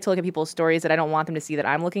I like to look at people's stories that I don't want them to see that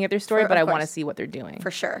I'm looking at their story, but I want to see what they're doing.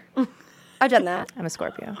 For sure. I've done that. I'm a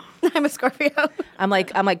Scorpio. I'm a Scorpio. I'm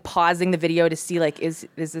like pausing the video to see like is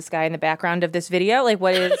this guy in the background of this video? Like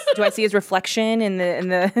what is? Do I see his reflection in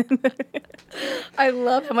the? I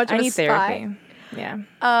love how much I of a need spy. therapy.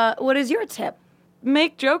 Yeah. What is your tip?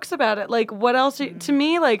 Make jokes about it. Like, what else? To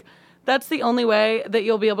me, like, that's the only way that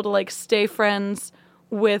you'll be able to, like, stay friends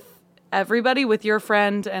with everybody, with your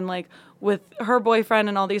friend and, like, with her boyfriend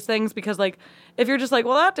and all these things. Because, like, if you're just like,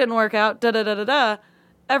 well, that didn't work out, da-da-da-da-da,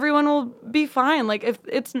 everyone will be fine. Like,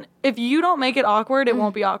 if you don't make it awkward, it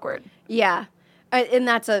won't be awkward. Yeah. And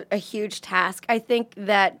that's a huge task. I think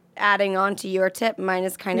that adding on to your tip. Mine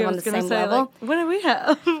is kind of on the same say, level. like, what do we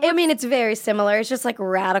have? I mean, it's very similar. It's just like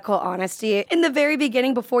radical honesty. In the very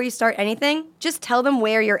beginning, before you start anything, just tell them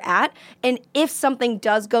where you're at. And if something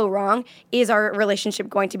does go wrong, is our relationship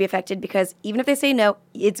going to be affected? Because even if they say no,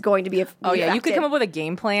 it's going to be affected. You could come up with a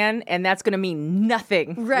game plan, and that's going to mean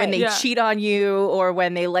nothing when they Yeah. cheat on you or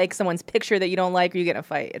when they like someone's picture that you don't like or you get in a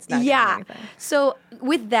fight. It's not going to mean anything. So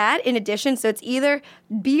with that, in addition, so it's either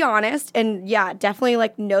be honest and definitely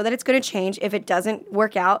like know that it's going to change. If it doesn't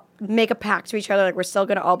work out, make a pact to each other, like we're still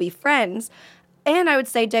going to all be friends. And I would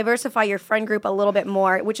say diversify your friend group a little bit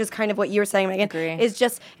more, which is kind of what you were saying, Megan. Agree. Is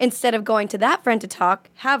just instead of going to that friend to talk,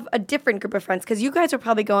 have a different group of friends. Because you guys are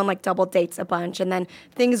probably going like double dates a bunch, and then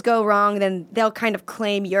things go wrong, then they'll kind of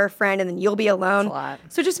claim your friend, and then you'll be alone. That's a lot.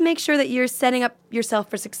 So just make sure that you're setting up yourself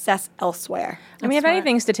for success elsewhere. I mean, if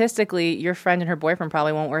anything, statistically, your friend and her boyfriend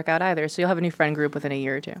probably won't work out either. So you'll have a new friend group within a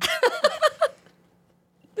year or two.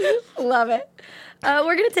 Love it.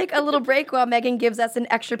 We're going to take a little break while Megan gives us an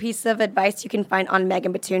extra piece of advice you can find on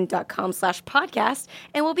meganbatoon.com/podcast,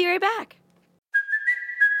 and we'll be right back.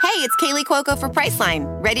 Hey, it's Kaylee Cuoco for Priceline.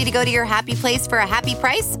 Ready to go to your happy place for a happy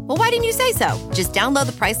price? Well, why didn't you say so? Just download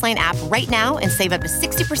the Priceline app right now and save up to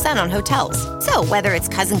 60% on hotels. So whether it's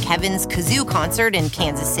Cousin Kevin's Kazoo Concert in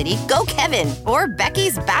Kansas City, go Kevin, or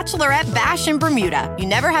Becky's Bachelorette Bash in Bermuda, you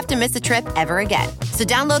never have to miss a trip ever again. So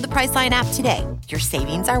download the Priceline app today. Your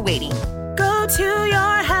savings are waiting. Go to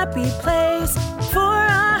your happy place for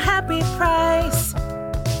a happy price.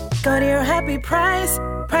 Go to your happy price,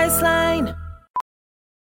 Priceline.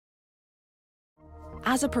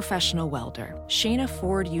 As a professional welder, Shayna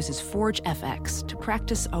Ford uses Forge FX to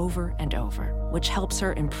practice over and over, which helps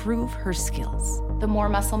her improve her skills. The more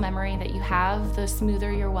muscle memory that you have, the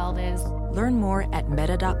smoother your weld is. Learn more at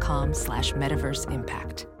meta.com/metaverse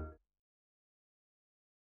impact.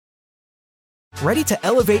 Ready to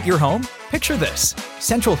elevate your home? Picture this: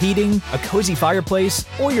 central heating, a cozy fireplace,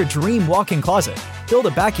 or your dream walk-in closet. Build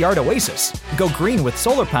a backyard oasis, go green with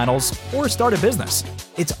solar panels, or start a business.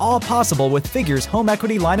 It's all possible with Figure's home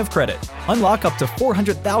equity line of credit. Unlock up to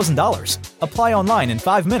 $400,000. Apply online in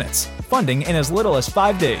 5 minutes. Funding in as little as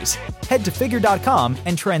 5 days. Head to Figure.com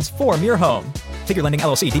and transform your home. Figure Lending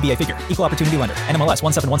LLC, DBA Figure, Equal Opportunity Lender, NMLS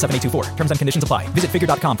 1717824. Terms and conditions apply. Visit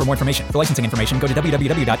Figure.com for more information. For licensing information, go to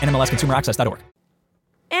www.nmlsconsumeraccess.org.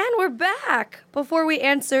 And we're back. Before we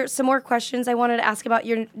answer some more questions, I wanted to ask about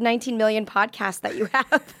your 19 million podcasts that you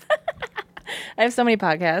have. I have so many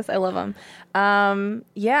podcasts. I love them.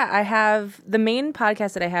 I have the main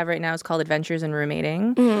podcast that I have right now is called Adventures in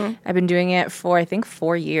Roommating. Mm-hmm. I've been doing it for, I think,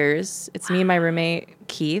 4 years. It's me and my roommate,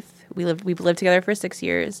 Keith. We've lived together for 6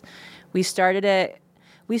 years. We started it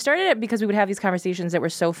because we would have these conversations that were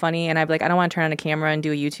so funny, and I'd be like, I don't want to turn on a camera and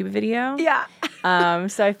do a YouTube video. Yeah.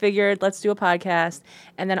 So I figured, let's do a podcast.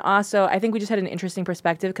 And then also, I think we just had an interesting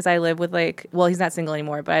perspective because I live with he's not single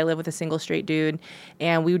anymore, but I live with a single straight dude.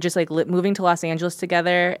 And we were just moving to Los Angeles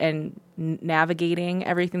together and navigating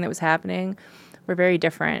everything that was happening. We're very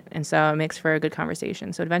different. And so it makes for a good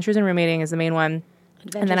conversation. So Adventures in Roommating is the main one.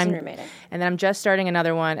 And then I'm just starting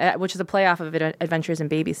another one, which is a playoff of Adventures in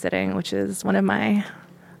Babysitting, which is one of my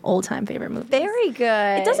old-time favorite movies. Very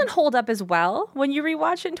good. It doesn't hold up as well when you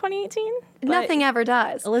rewatch it in 2018. Nothing ever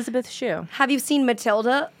does. Elizabeth Shue. Have you seen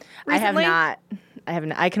Matilda recently? I have not.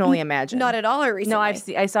 I can only imagine. Not at all or recently? No,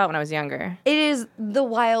 I saw it when I was younger. It is the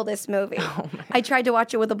wildest movie. Oh, I tried to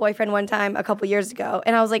watch it with a boyfriend one time a couple years ago,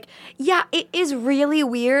 and I was like, yeah, it is really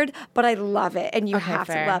weird, but I love it, and you have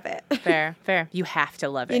to love it. Fair. You have to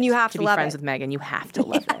love it. And you have to love it. To be friends with Meghan, you have to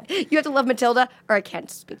love it. You have to love Matilda, or I can't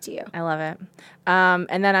speak to you. I love it.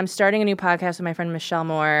 And then I'm starting a new podcast with my friend Michelle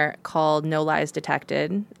Moore called No Lies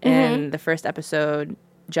Detected, and the first episode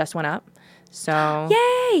just went up. So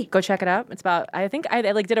yay! Go check it out. It's about, I think I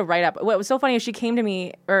did a write-up. What was so funny is she came to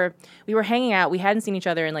me, or we were hanging out. We hadn't seen each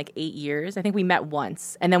other in 8 years. I think we met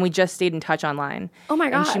once, and then we just stayed in touch online. Oh my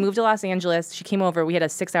God. And she moved to Los Angeles. She came over. We had a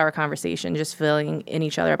 6-hour conversation just filling in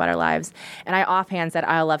each other about our lives. And I offhand said,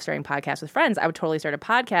 I love starting podcasts with friends. I would totally start a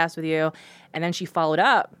podcast with you. And then she followed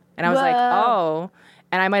up, and I was like, oh.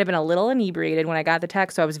 And I might have been a little inebriated when I got the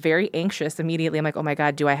text, so I was very anxious immediately. I'm like, oh my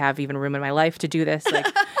God, do I have even room in my life to do this?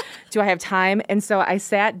 Do I have time? And so I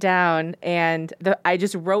sat down and I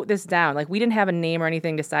just wrote this down. We didn't have a name or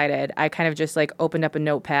anything decided. I kind of just opened up a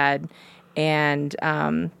notepad and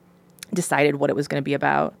decided what it was going to be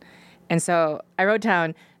about. And so I wrote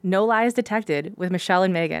down No Lies Detected with Michelle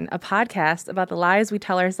and Meghan, a podcast about the lies we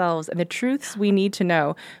tell ourselves and the truths we need to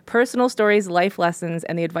know, personal stories, life lessons,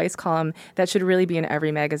 and the advice column that should really be in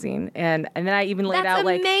every magazine. And then I even laid out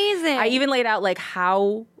amazing. I even laid out like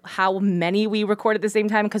how many we record at the same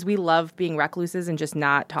time because we love being recluses and just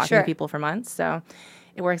not talking to people for months. So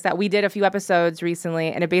it works out. We did a few episodes recently,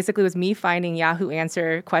 and it basically was me finding Yahoo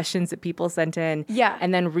Answer questions that people sent in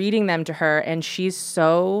and then reading them to her. And she's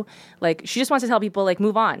so, like, she just wants to tell people, like,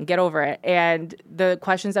 move on, get over it. And the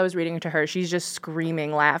questions I was reading to her, she's just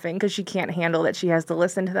screaming, laughing, because she can't handle that she has to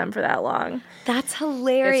listen to them for that long. That's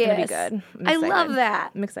hilarious. It's going to be good. I love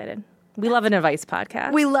that. I'm excited. We love an advice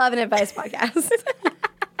podcast. We love an advice podcast.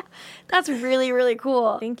 That's really, really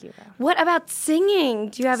cool. Thank you. What about singing?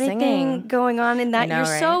 Do you have anything going on in that? know, You're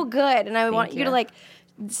right? so good. And I want you to like,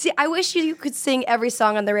 see, I wish you could sing every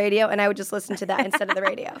song on the radio and I would just listen to that instead of the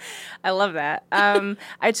radio. I love that.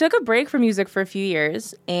 I took a break from music for a few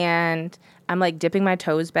years and I'm like dipping my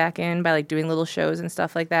toes back in by like doing little shows and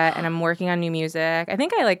stuff like that. And I'm working on new music. I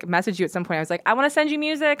think I like messaged you at some point. I was like, I want to send you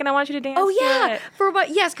music and I want you to dance. Oh yeah. To it.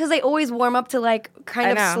 Yes, because they always warm up to like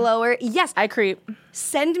kind of slower. Yes. I creep.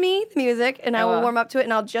 Send me the music and I will warm up to it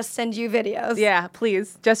and I'll just send you videos. Yeah,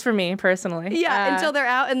 please. Just for me personally. Yeah, until they're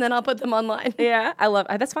out and then I'll put them online. Yeah, I love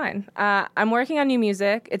that's fine. I'm working on new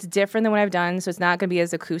music. It's different than what I've done, so it's not going to be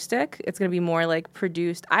as acoustic. It's going to be more like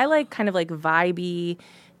produced. I like kind of like vibey,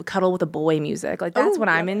 cuddle with a boy music. Like that's what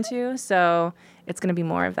I'm into. So it's going to be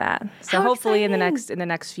more of that. So How hopefully exciting. in the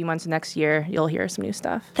next few months, next year, you'll hear some new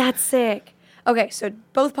stuff. That's sick. Okay, so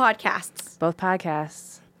both podcasts. Both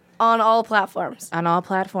podcasts. On all platforms. On all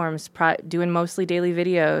platforms, doing mostly daily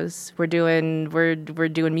videos. We're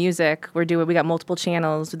doing music. We got multiple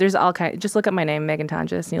channels. There's all kind. Just look up my name, Meghan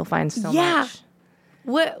Tonjes, and you'll find so much.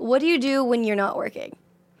 What do you do when you're not working?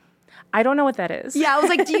 I don't know what that is. Yeah, I was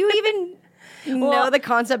like, do you even know the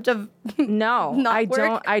concept of no? not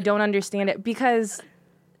work? I don't understand it because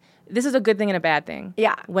this is a good thing and a bad thing.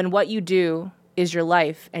 Yeah. When what you do is your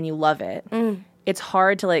life and you love it. It's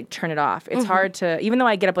hard to like turn it off. It's hard to, even though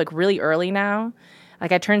I get up like really early now,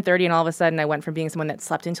 like I turned 30 and all of a sudden I went from being someone that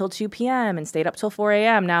slept until 2 p.m. and stayed up till 4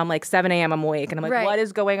 a.m. Now I'm like 7 a.m. I'm awake and I'm like, what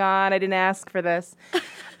is going on? I didn't ask for this.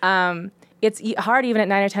 It's hard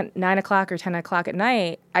even at 9 o'clock or 10 o'clock at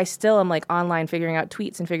night. I still am like online figuring out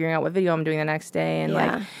tweets and figuring out what video I'm doing the next day and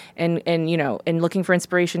like and you know and looking for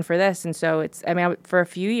inspiration for this. And so it's for a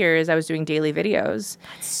few years I was doing daily videos.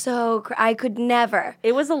 That's so I could never.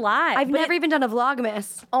 It was a lot. I've never even done a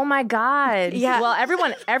Vlogmas. Oh my God. Yeah. Well,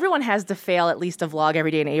 everyone has to fail at least a vlog every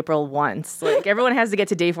day in April once. Like everyone has to get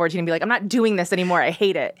to day 14 and be like, I'm not doing this anymore. I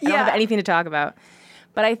hate it. I don't have anything to talk about.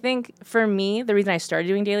 But I think for me, the reason I started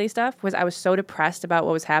doing daily stuff was I was so depressed about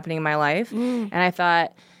what was happening in my life. And I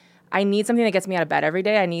thought, I need something that gets me out of bed every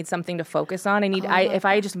day. I need something to focus on. If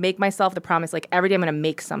I just make myself the promise, like every day I'm going to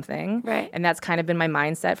make something. Right. And that's kind of been my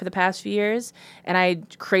mindset for the past few years. And I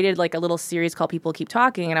created like a little series called People Keep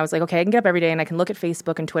Talking. And I was like, okay, I can get up every day and I can look at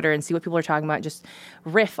Facebook and Twitter and see what people are talking about, just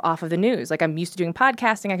riff off of the news. Like I'm used to doing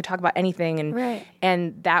podcasting. I could talk about anything.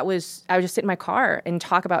 And I would just sit in my car and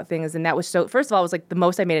talk about things. And that was so, first of all, it was like the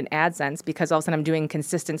most I made in AdSense because all of a sudden I'm doing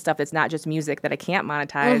consistent stuff that's not just music that I can't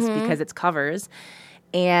monetize because it's covers.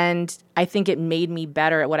 And I think it made me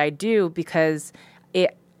better at what I do because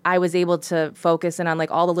I was able to focus in on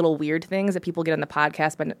like all the little weird things that people get on the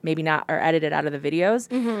podcast but maybe not are edited out of the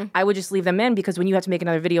videos. I would just leave them in because when you have to make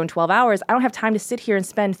another video in 12 hours, I don't have time to sit here and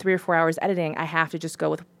spend 3 or 4 hours editing. I have to just go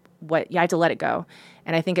with I have to let it go.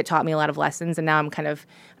 And I think it taught me a lot of lessons. And now I'm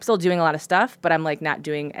still doing a lot of stuff, but I'm like not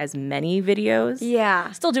doing as many videos.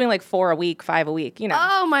 Yeah. Still doing like 4 a week, 5 a week, you know.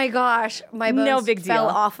 Oh my gosh. My bones no big fell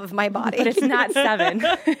deal. off of my body. But it's not 7.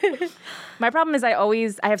 My problem is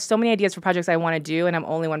I have so many ideas for projects I want to do and I'm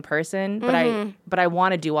only one person, but I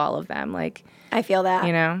want to do all of them. Like I feel that.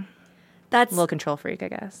 You know? That's a little control freak, I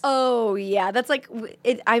guess. Oh yeah, that's like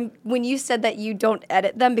when you said that you don't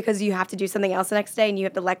edit them because you have to do something else the next day and you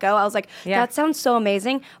have to let go. I was like, that sounds so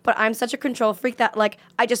amazing. But I'm such a control freak that like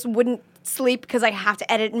I just wouldn't sleep because I have to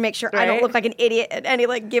edit and make sure I don't look like an idiot at any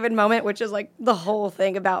like given moment. Which is like the whole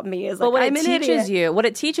thing about me is like what I'm it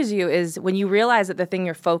teaches you is when you realize that the thing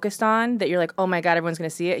you're focused on, that you're like, oh my God, everyone's gonna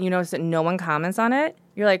see it, and you notice that no one comments on it.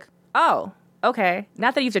 You're like, oh, okay.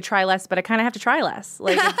 Not that you have to try less, but I kind of have to try less.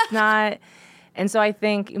 Like it's not. And so I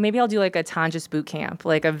think maybe I'll do like a Tonjes boot camp,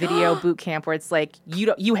 like a video boot camp where it's like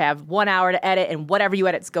you have 1 hour to edit and whatever you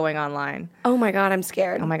edit's going online. Oh my God, I'm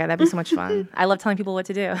scared. Oh my God, that'd be so much fun. I love telling people what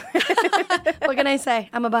to do. What can I say?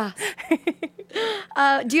 I'm a boss.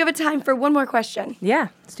 Do you have a time for one more question? Yeah,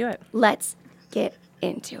 let's do it. Let's get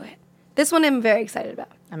into it. This one I'm very excited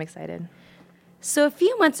about. I'm excited. So a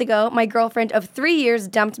few months ago, my girlfriend of 3 years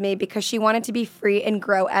dumped me because she wanted to be free and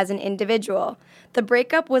grow as an individual. The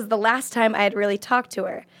breakup was the last time I had really talked to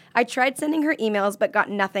her. I tried sending her emails but got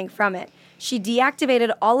nothing from it. She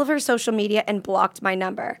deactivated all of her social media and blocked my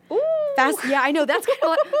number. Ooh. Yeah, I know. That's kind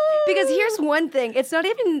of because here's one thing. It's not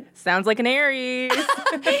even... Sounds like an Aries.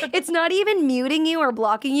 It's not even muting you or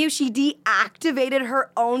blocking you. She deactivated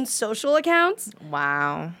her own social accounts.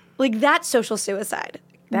 Wow. Like, that's social suicide.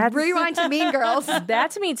 Rewind to Mean Girls.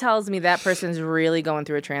 That to me tells me that person's really going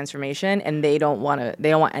through a transformation, and they don't want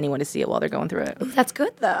anyone to see it while they're going through it. That's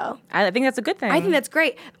good, though. I think that's a good thing. I think that's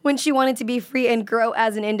great. When she wanted to be free and grow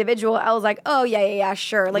as an individual, I was like, oh, yeah,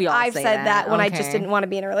 sure. Like, I've said that when I just didn't want to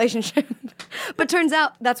be in a relationship. But turns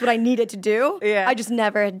out that's what I needed to do. Yeah. I just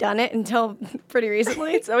never had done it until pretty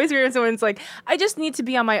recently. It's always weird when someone's like, I just need to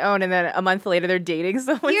be on my own, and then a month later they're dating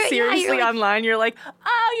someone seriously like, online. You're like,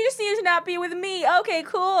 oh, you just need to not be with me. Okay,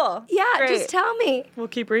 cool. Yeah, great. Just tell me. We'll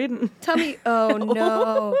keep reading. Tell me. Oh,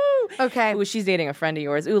 no. Okay. Ooh, she's dating a friend of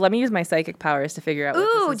yours. Ooh, let me use my psychic powers to figure out what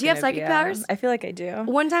this is. Do you have psychic powers? I feel like I do.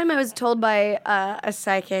 One time I was told by a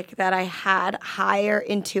psychic that I had higher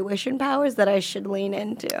intuition powers that I should lean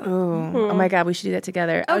into. Ooh. Oh, my God, we should do that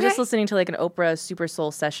together. Okay. I was just listening to like an Oprah Super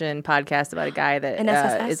Soul Session podcast about a guy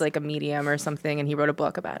that is like a medium or something, and he wrote a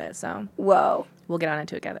book about it. So whoa. We'll get on it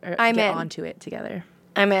together. Onto it together.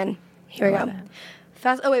 I'm in. Here we go.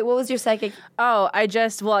 Oh, wait, what was your psychic? Oh, I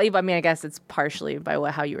guess it's partially by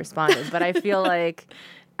how you responded, but I feel like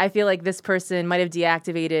this person might have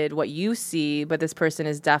deactivated what you see, but this person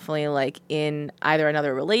is definitely like in either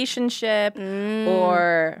another relationship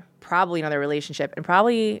or probably another relationship, and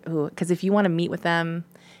probably because if you want to meet with them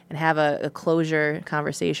and have a closure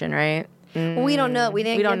conversation, right? Well, we don't know. We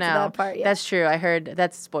didn't get to that part yet. That's true. I heard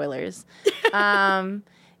that's spoilers.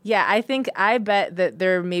 Yeah, I bet that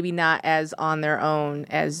they're maybe not as on their own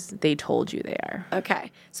as they told you they are.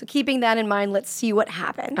 Okay. So keeping that in mind, let's see what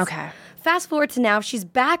happens. Okay. Fast forward to now, she's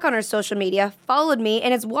back on her social media, followed me,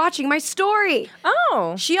 and is watching my story.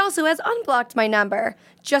 Oh. She also has unblocked my number.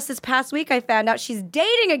 Just this past week, I found out she's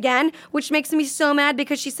dating again, which makes me so mad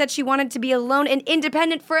because she said she wanted to be alone and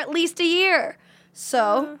independent for at least a year.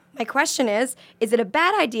 So, my question is it a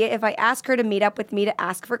bad idea if I ask her to meet up with me to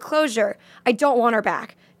ask for closure? I don't want her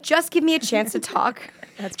back. Just give me a chance to talk.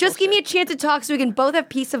 Give me a chance to talk so we can both have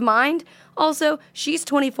peace of mind. Also, she's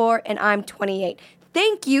 24 and I'm 28.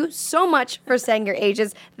 Thank you so much for saying your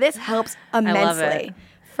ages. This helps immensely. I love it.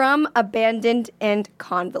 From Abandoned and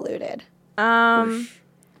Convoluted.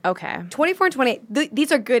 Okay. 24 and 28.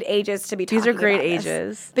 These are good ages to be talking about. These are great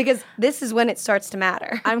ages. Because this is when it starts to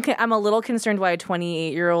matter. I'm a little concerned why a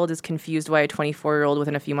 28-year-old is confused why a 24-year-old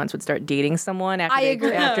within a few months would start dating someone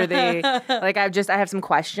after they like I have some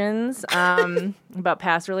questions about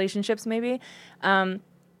past relationships maybe. I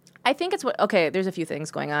think there's a few things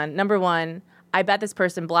going on. Number one, I bet this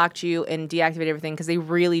person blocked you and deactivated everything because they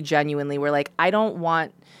really genuinely were like, I don't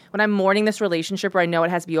want, when I'm mourning this relationship where I know it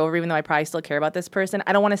has to be over, even though I probably still care about this person,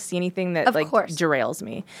 I don't want to see anything that derails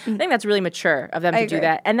me. I think that's really mature of them to do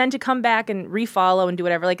that. And then to come back and refollow and do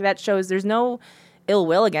whatever, like that shows there's no ill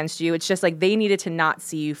will against you. It's just like they needed to not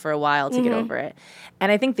see you for a while to get over it.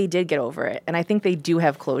 And I think they did get over it. And I think they do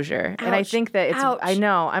have closure. Ouch. And I think that I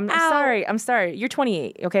know. I'm sorry. You're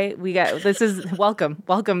 28, okay? This is welcome.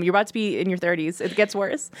 You're about to be in your 30s. It gets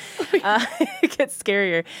worse. It gets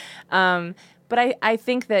scarier. But I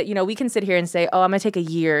think that, we can sit here and say, oh, I'm going to take a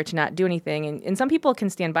year to not do anything. And some people can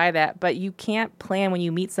stand by that, but you can't plan when you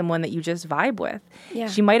meet someone that you just vibe with. Yeah.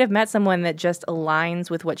 She might have met someone that just aligns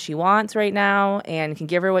with what she wants right now and can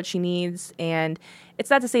give her what she needs. And it's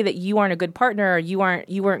not to say that you aren't a good partner or you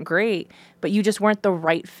weren't great, but you just weren't the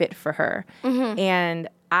right fit for her. Mm-hmm. And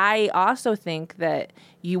I also think that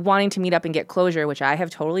you wanting to meet up and get closure, which I have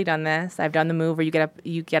totally done this. I've done the move where you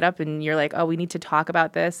get up and you're like, oh, we need to talk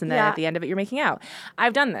about this. And then at the end of it, you're making out.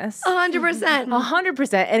 I've done this. 100%.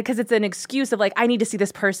 100%. And because it's an excuse of like, I need to see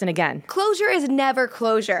this person again. Closure is never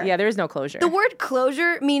closure. Yeah, there is no closure. The word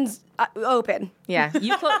closure means open. Yeah.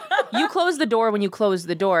 You close the door when you close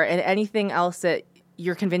the door, and anything else that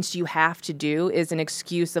you're convinced you have to do is an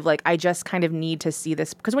excuse of like, I just kind of need to see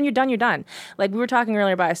this. Because when you're done, you're done. Like we were talking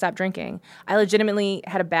earlier about I stopped drinking. I legitimately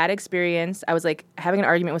had a bad experience. I was like having an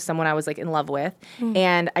argument with someone I was like in love with.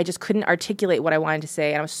 And I just couldn't articulate what I wanted to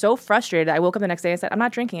say. And I was so frustrated. I woke up the next day and said, I'm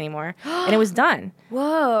not drinking anymore. And it was done.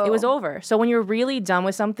 Whoa. It was over. So when you're really done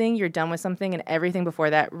with something, you're done with something. And everything before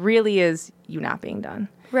that really is you not being done.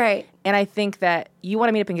 Right. And I think that you want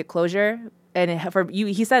to meet up and get closure, And for you,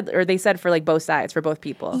 he said, or they said for like both sides, for both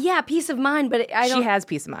people. Yeah, peace of mind, but I don't. She has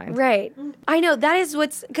peace of mind. Right. I know. That is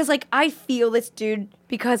what's, because like I feel this dude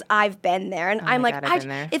because I've been there. And I'm like, God, I've been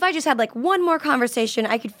there. if I just had like one more conversation,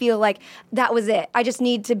 I could feel like that was it. I just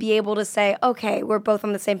need to be able to say, okay, we're both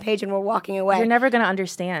on the same page and we're walking away. You're never going to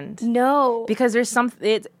understand. No. Because there's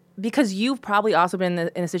because you've probably also been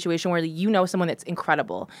in a situation where you know someone that's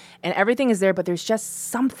incredible and everything is there, but there's just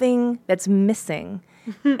something that's missing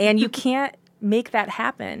and you can't make that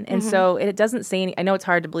happen. And so it doesn't say I know it's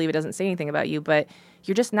hard to believe it doesn't say anything about you, but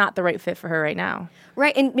you're just not the right fit for her right now.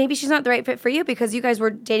 Right, and maybe she's not the right fit for you because you guys were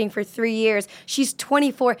dating for 3 years. She's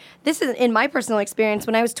 24. This is in my personal experience.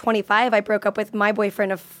 When I was 25, I broke up with my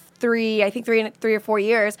boyfriend of three or 4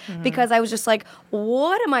 years because I was just like,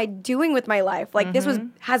 what am I doing with my life? Like this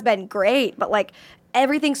has been great, but like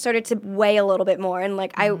everything started to weigh a little bit more. And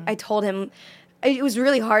like I told him it was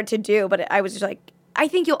really hard to do, but I was just like, I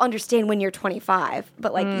think you'll understand when you're 25,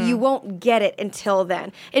 but like you won't get it until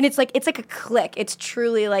then. And it's like a click. It's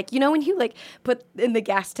truly like, you know, when you like put in the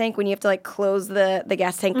gas tank when you have to like close the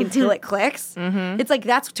gas tank until it clicks. It's like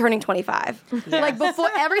that's turning 25. Like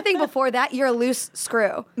everything before that, you're a loose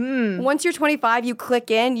screw. Once you're 25, you click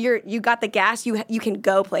in. You got the gas. You can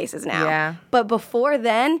go places now. Yeah. But before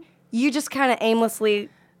then, you just kind of aimlessly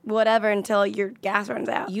whatever until your gas runs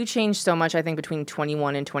out. You change so much, I think, between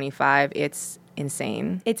 21 and 25. It's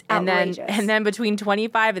insane. It's outrageous. And then between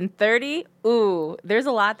 25 and 30, ooh, there's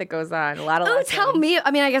a lot that goes on. A lot of lessons. Tell me. I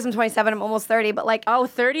mean, I guess I'm 27. I'm almost 30, but like...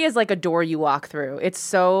 30 is like a door you walk through. It's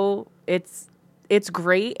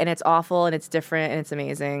great, and it's awful, and it's different, and it's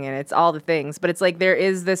amazing, and it's all the things. But it's like there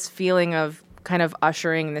is this feeling of kind of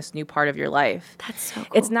ushering this new part of your life. That's so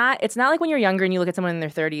cool. It's not like when you're younger and you look at someone in their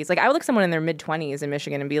 30s. Like I would look at someone in their mid-20s in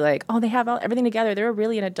Michigan and be like, oh, they have everything together. They're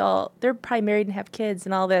really an adult. They're probably married and have kids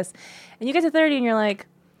and all this. And you get to 30 and you're like,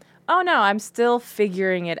 oh no, I'm still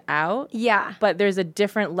figuring it out. Yeah. But there's a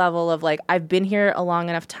different level of like, I've been here a long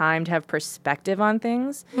enough time to have perspective on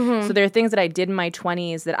things. So there are things that I did in my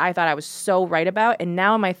 20s that I thought I was so right about. And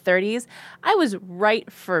now in my 30s, I was right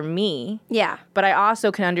for me. Yeah. But I also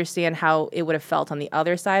can understand how it would have felt on the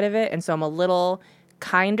other side of it. And so I'm a little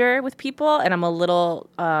kinder with people and I'm a little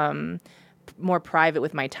more private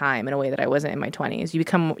with my time in a way that I wasn't in my 20s.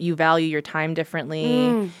 You value your time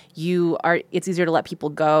differently. It's easier to let people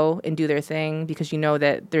go and do their thing because you know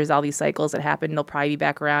that there's all these cycles that happen. They'll probably be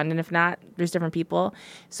back around. And if not, there's different people.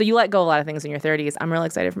 So you let go a lot of things in your 30s. I'm really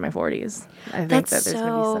excited for my 40s. I think that there's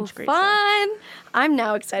going to be such great fun. stuff. I'm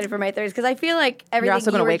now excited for my 30s because I feel like everything You're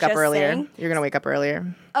also going to wake up earlier. Saying, You're going to wake up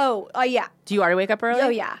earlier. Oh, yeah. Do you already wake up early? Oh,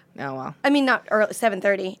 yeah. Oh, well. I mean, not early,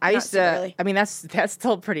 7:30. I used to. Early. I mean, that's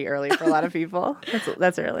still pretty early for a lot of people.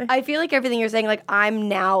 That's early. I feel like everything you're saying, like I'm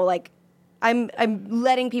now like I'm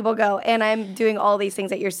letting people go, and I'm doing all these things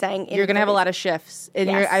that you're saying. You're gonna have a lot of shifts, and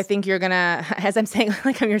yes. I think you're gonna, as I'm saying,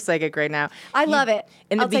 like I'm your psychic right now. I love it.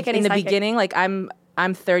 I'll take any psychic. Beginning, like I'm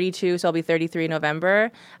 32, so I'll be 33 in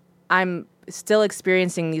November. I'm still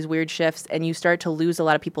experiencing these weird shifts, and you start to lose a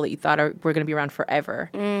lot of people that you thought were gonna be around forever.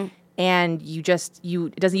 And you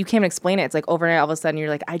can't explain it. It's like overnight, all of a sudden, you're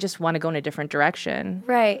like, I just want to go in a different direction.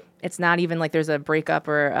 Right. It's not even like there's a breakup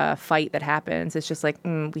or a fight that happens. It's just like,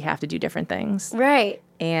 we have to do different things. Right.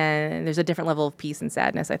 And there's a different level of peace and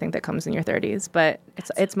sadness, I think, that comes in your 30s. But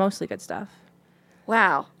it's mostly good stuff.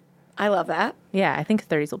 Wow. I love that. Yeah, I think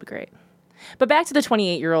 30s will be great. But back to the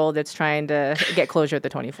 28-year-old that's trying to get closure at the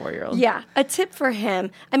 24-year-old. Yeah. A tip for him.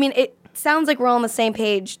 I mean, it sounds like we're all on the same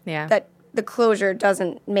page. Yeah. That the closure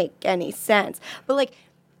doesn't make any sense. But, like,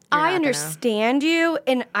 I understand you,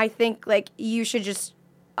 and I think, like, you should just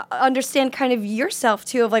understand kind of yourself,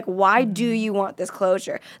 too, of, like, why do you want this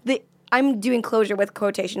closure? I'm doing closure with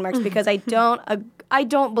quotation marks because I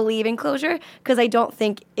don't believe in closure because I don't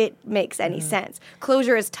think it makes any sense.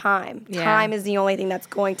 Closure is time. Yeah. Time is the only thing that's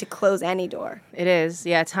going to close any door. It is.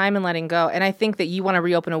 Yeah, time and letting go. And I think that you want to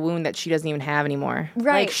reopen a wound that she doesn't even have anymore.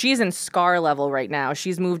 Right. Like, she's in scar level right now.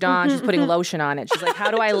 She's moved on. She's putting lotion on it. She's like,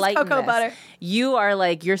 how do I lighten cocoa this? Butter. You are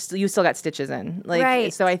like, you still got stitches in. Like,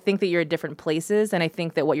 right. So I think that you're at different places, and I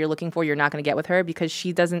think that what you're looking for, you're not going to get with her because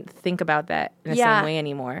she doesn't think about that in the same way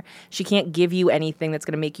anymore. She can't give you anything that's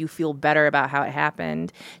going to make you feel better about how it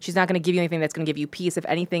happened. She's not going to give you anything that's going to give you peace. If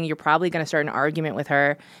anything, you're probably going to start an argument with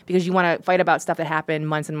her because you want to fight about stuff that happened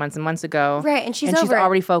months and months and months ago. Right, and she's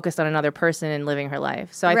already focused on another person and living her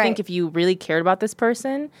life. So I think if you really cared about this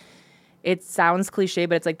person, it sounds cliche,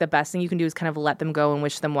 but it's like the best thing you can do is kind of let them go and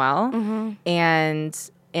wish them well,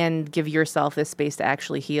 and give yourself this space to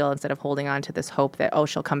actually heal instead of holding on to this hope that, oh,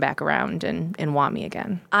 she'll come back around and want me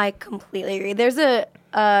again. I completely agree. There's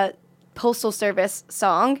a Postal Service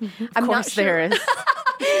song. Of course there is.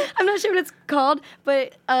 I'm not sure what it's called,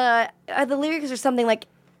 but the lyrics are something like,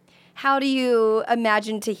 how do you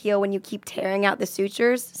imagine to heal when you keep tearing out the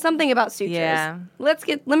sutures? Something about sutures. Yeah. Let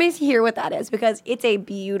me hear what that is, because it's a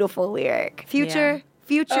beautiful lyric. Future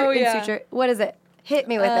Oh, and yeah. suture. What is it? Hit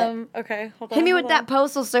me with it. Okay, hold on. Hit me with that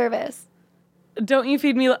postal service. Don't you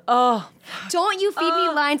feed me... Don't you feed me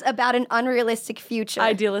lines about an unrealistic future.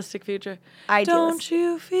 Idealistic future. Idealist. Don't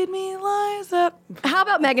you feed me lies up. How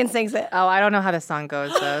about Meghan sings it? Oh, I don't know how the song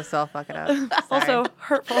goes, though, so I'll fuck it up. Sorry. Also,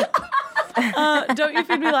 hurtful. Don't you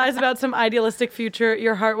feed me lies about some idealistic future.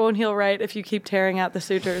 Your heart won't heal right if you keep tearing out the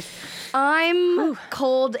sutures. I'm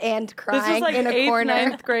cold and crying This was like in a 8th, corner.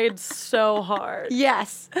 9th grade so hard.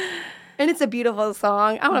 Yes. And it's a beautiful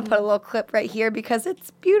song. I want to put a little clip right here because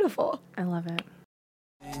it's beautiful. I love it.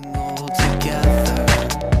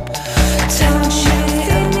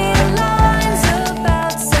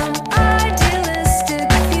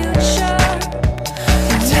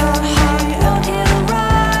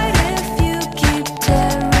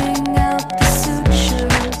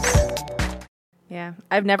 Yeah,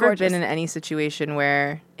 I've never been in any situation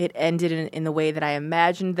where it ended in the way that I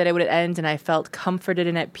imagined that it would end, and I felt comforted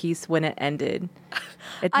and at peace when it ended.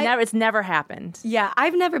 It's never happened. Yeah,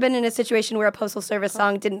 I've never been in a situation where a postal service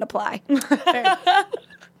song didn't apply.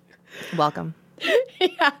 Welcome.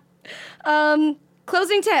 Yeah.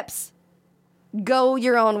 Closing tips. Go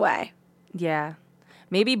your own way. Yeah.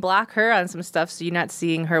 Maybe block her on some stuff so you're not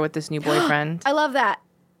seeing her with this new boyfriend. I love that.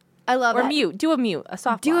 Or mute. Do a mute. A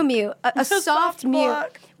soft block. Do a mute. A soft mute.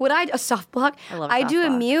 block. A soft block? I love I soft do a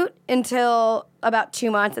block. mute until about 2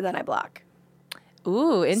 months, and then I block.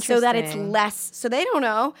 Ooh, interesting. So that it's less. So they don't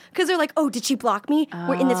know. Because they're like, oh, did she block me?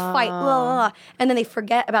 We're in this fight. Blah, blah, blah. And then they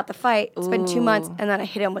forget about the fight. It's been 2 months, and then I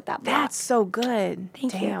hit them with that block. That's so good.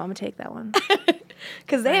 Thank Damn, you. I'm going to take that one.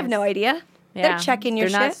 Because they have no idea. They're checking your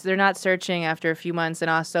shit. They're not searching after a few months.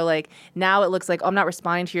 And also, like, now it looks like, oh, I'm not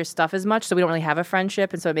responding to your stuff as much, so we don't really have a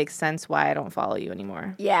friendship. And so it makes sense why I don't follow you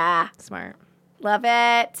anymore. Yeah. Smart. Love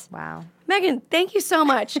it. Wow. Meghan, thank you so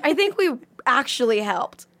much. I think we actually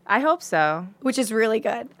helped, I hope so. which is really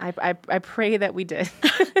good. I pray that we did.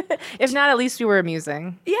 If not, at least we were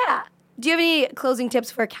amusing. Yeah. Do you have any closing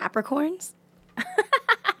tips for Capricorns?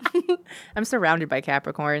 I'm surrounded by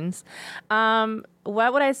Capricorns.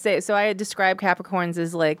 What would I say? So I describe Capricorns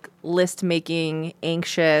as like list-making,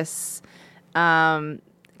 anxious, kind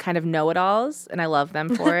of know-it-alls, and I love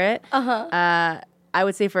them for it. I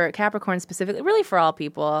would say for Capricorn specifically, really for all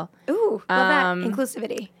people, Ooh, love that.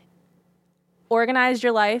 Inclusivity. organize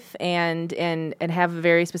your life and have a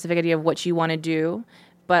very specific idea of what you want to do,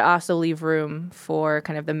 but also leave room for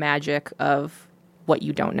kind of the magic of what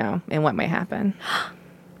you don't know and what might happen.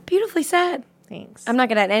 Beautifully said. Thanks. I'm not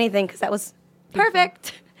going to add anything because that was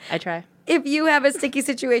perfect. I try. If you have a sticky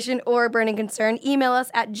situation or a burning concern, email us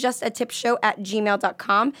at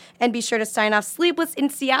justatipshow@gmail.com and be sure to sign off Sleepless in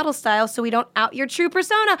Seattle style so we don't out your true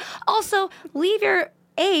persona. Also, leave your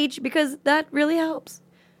age because that really helps.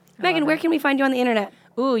 Meghan, where can we find you on the internet?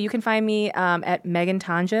 Ooh, you can find me at Meghan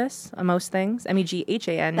Tonjes on most things.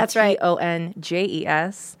 Meghan. That's right.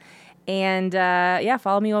 Tonjes. And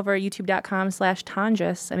follow me over at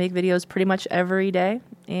youtube.com/Tonjes. I make videos pretty much every day.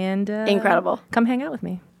 And Incredible. Come hang out with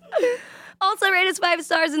me. Also, rate us 5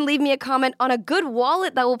 stars and leave me a comment on a good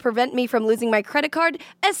wallet that will prevent me from losing my credit card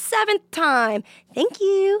a 7th time. Thank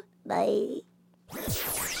you. Bye.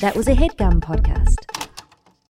 That was a HeadGum podcast.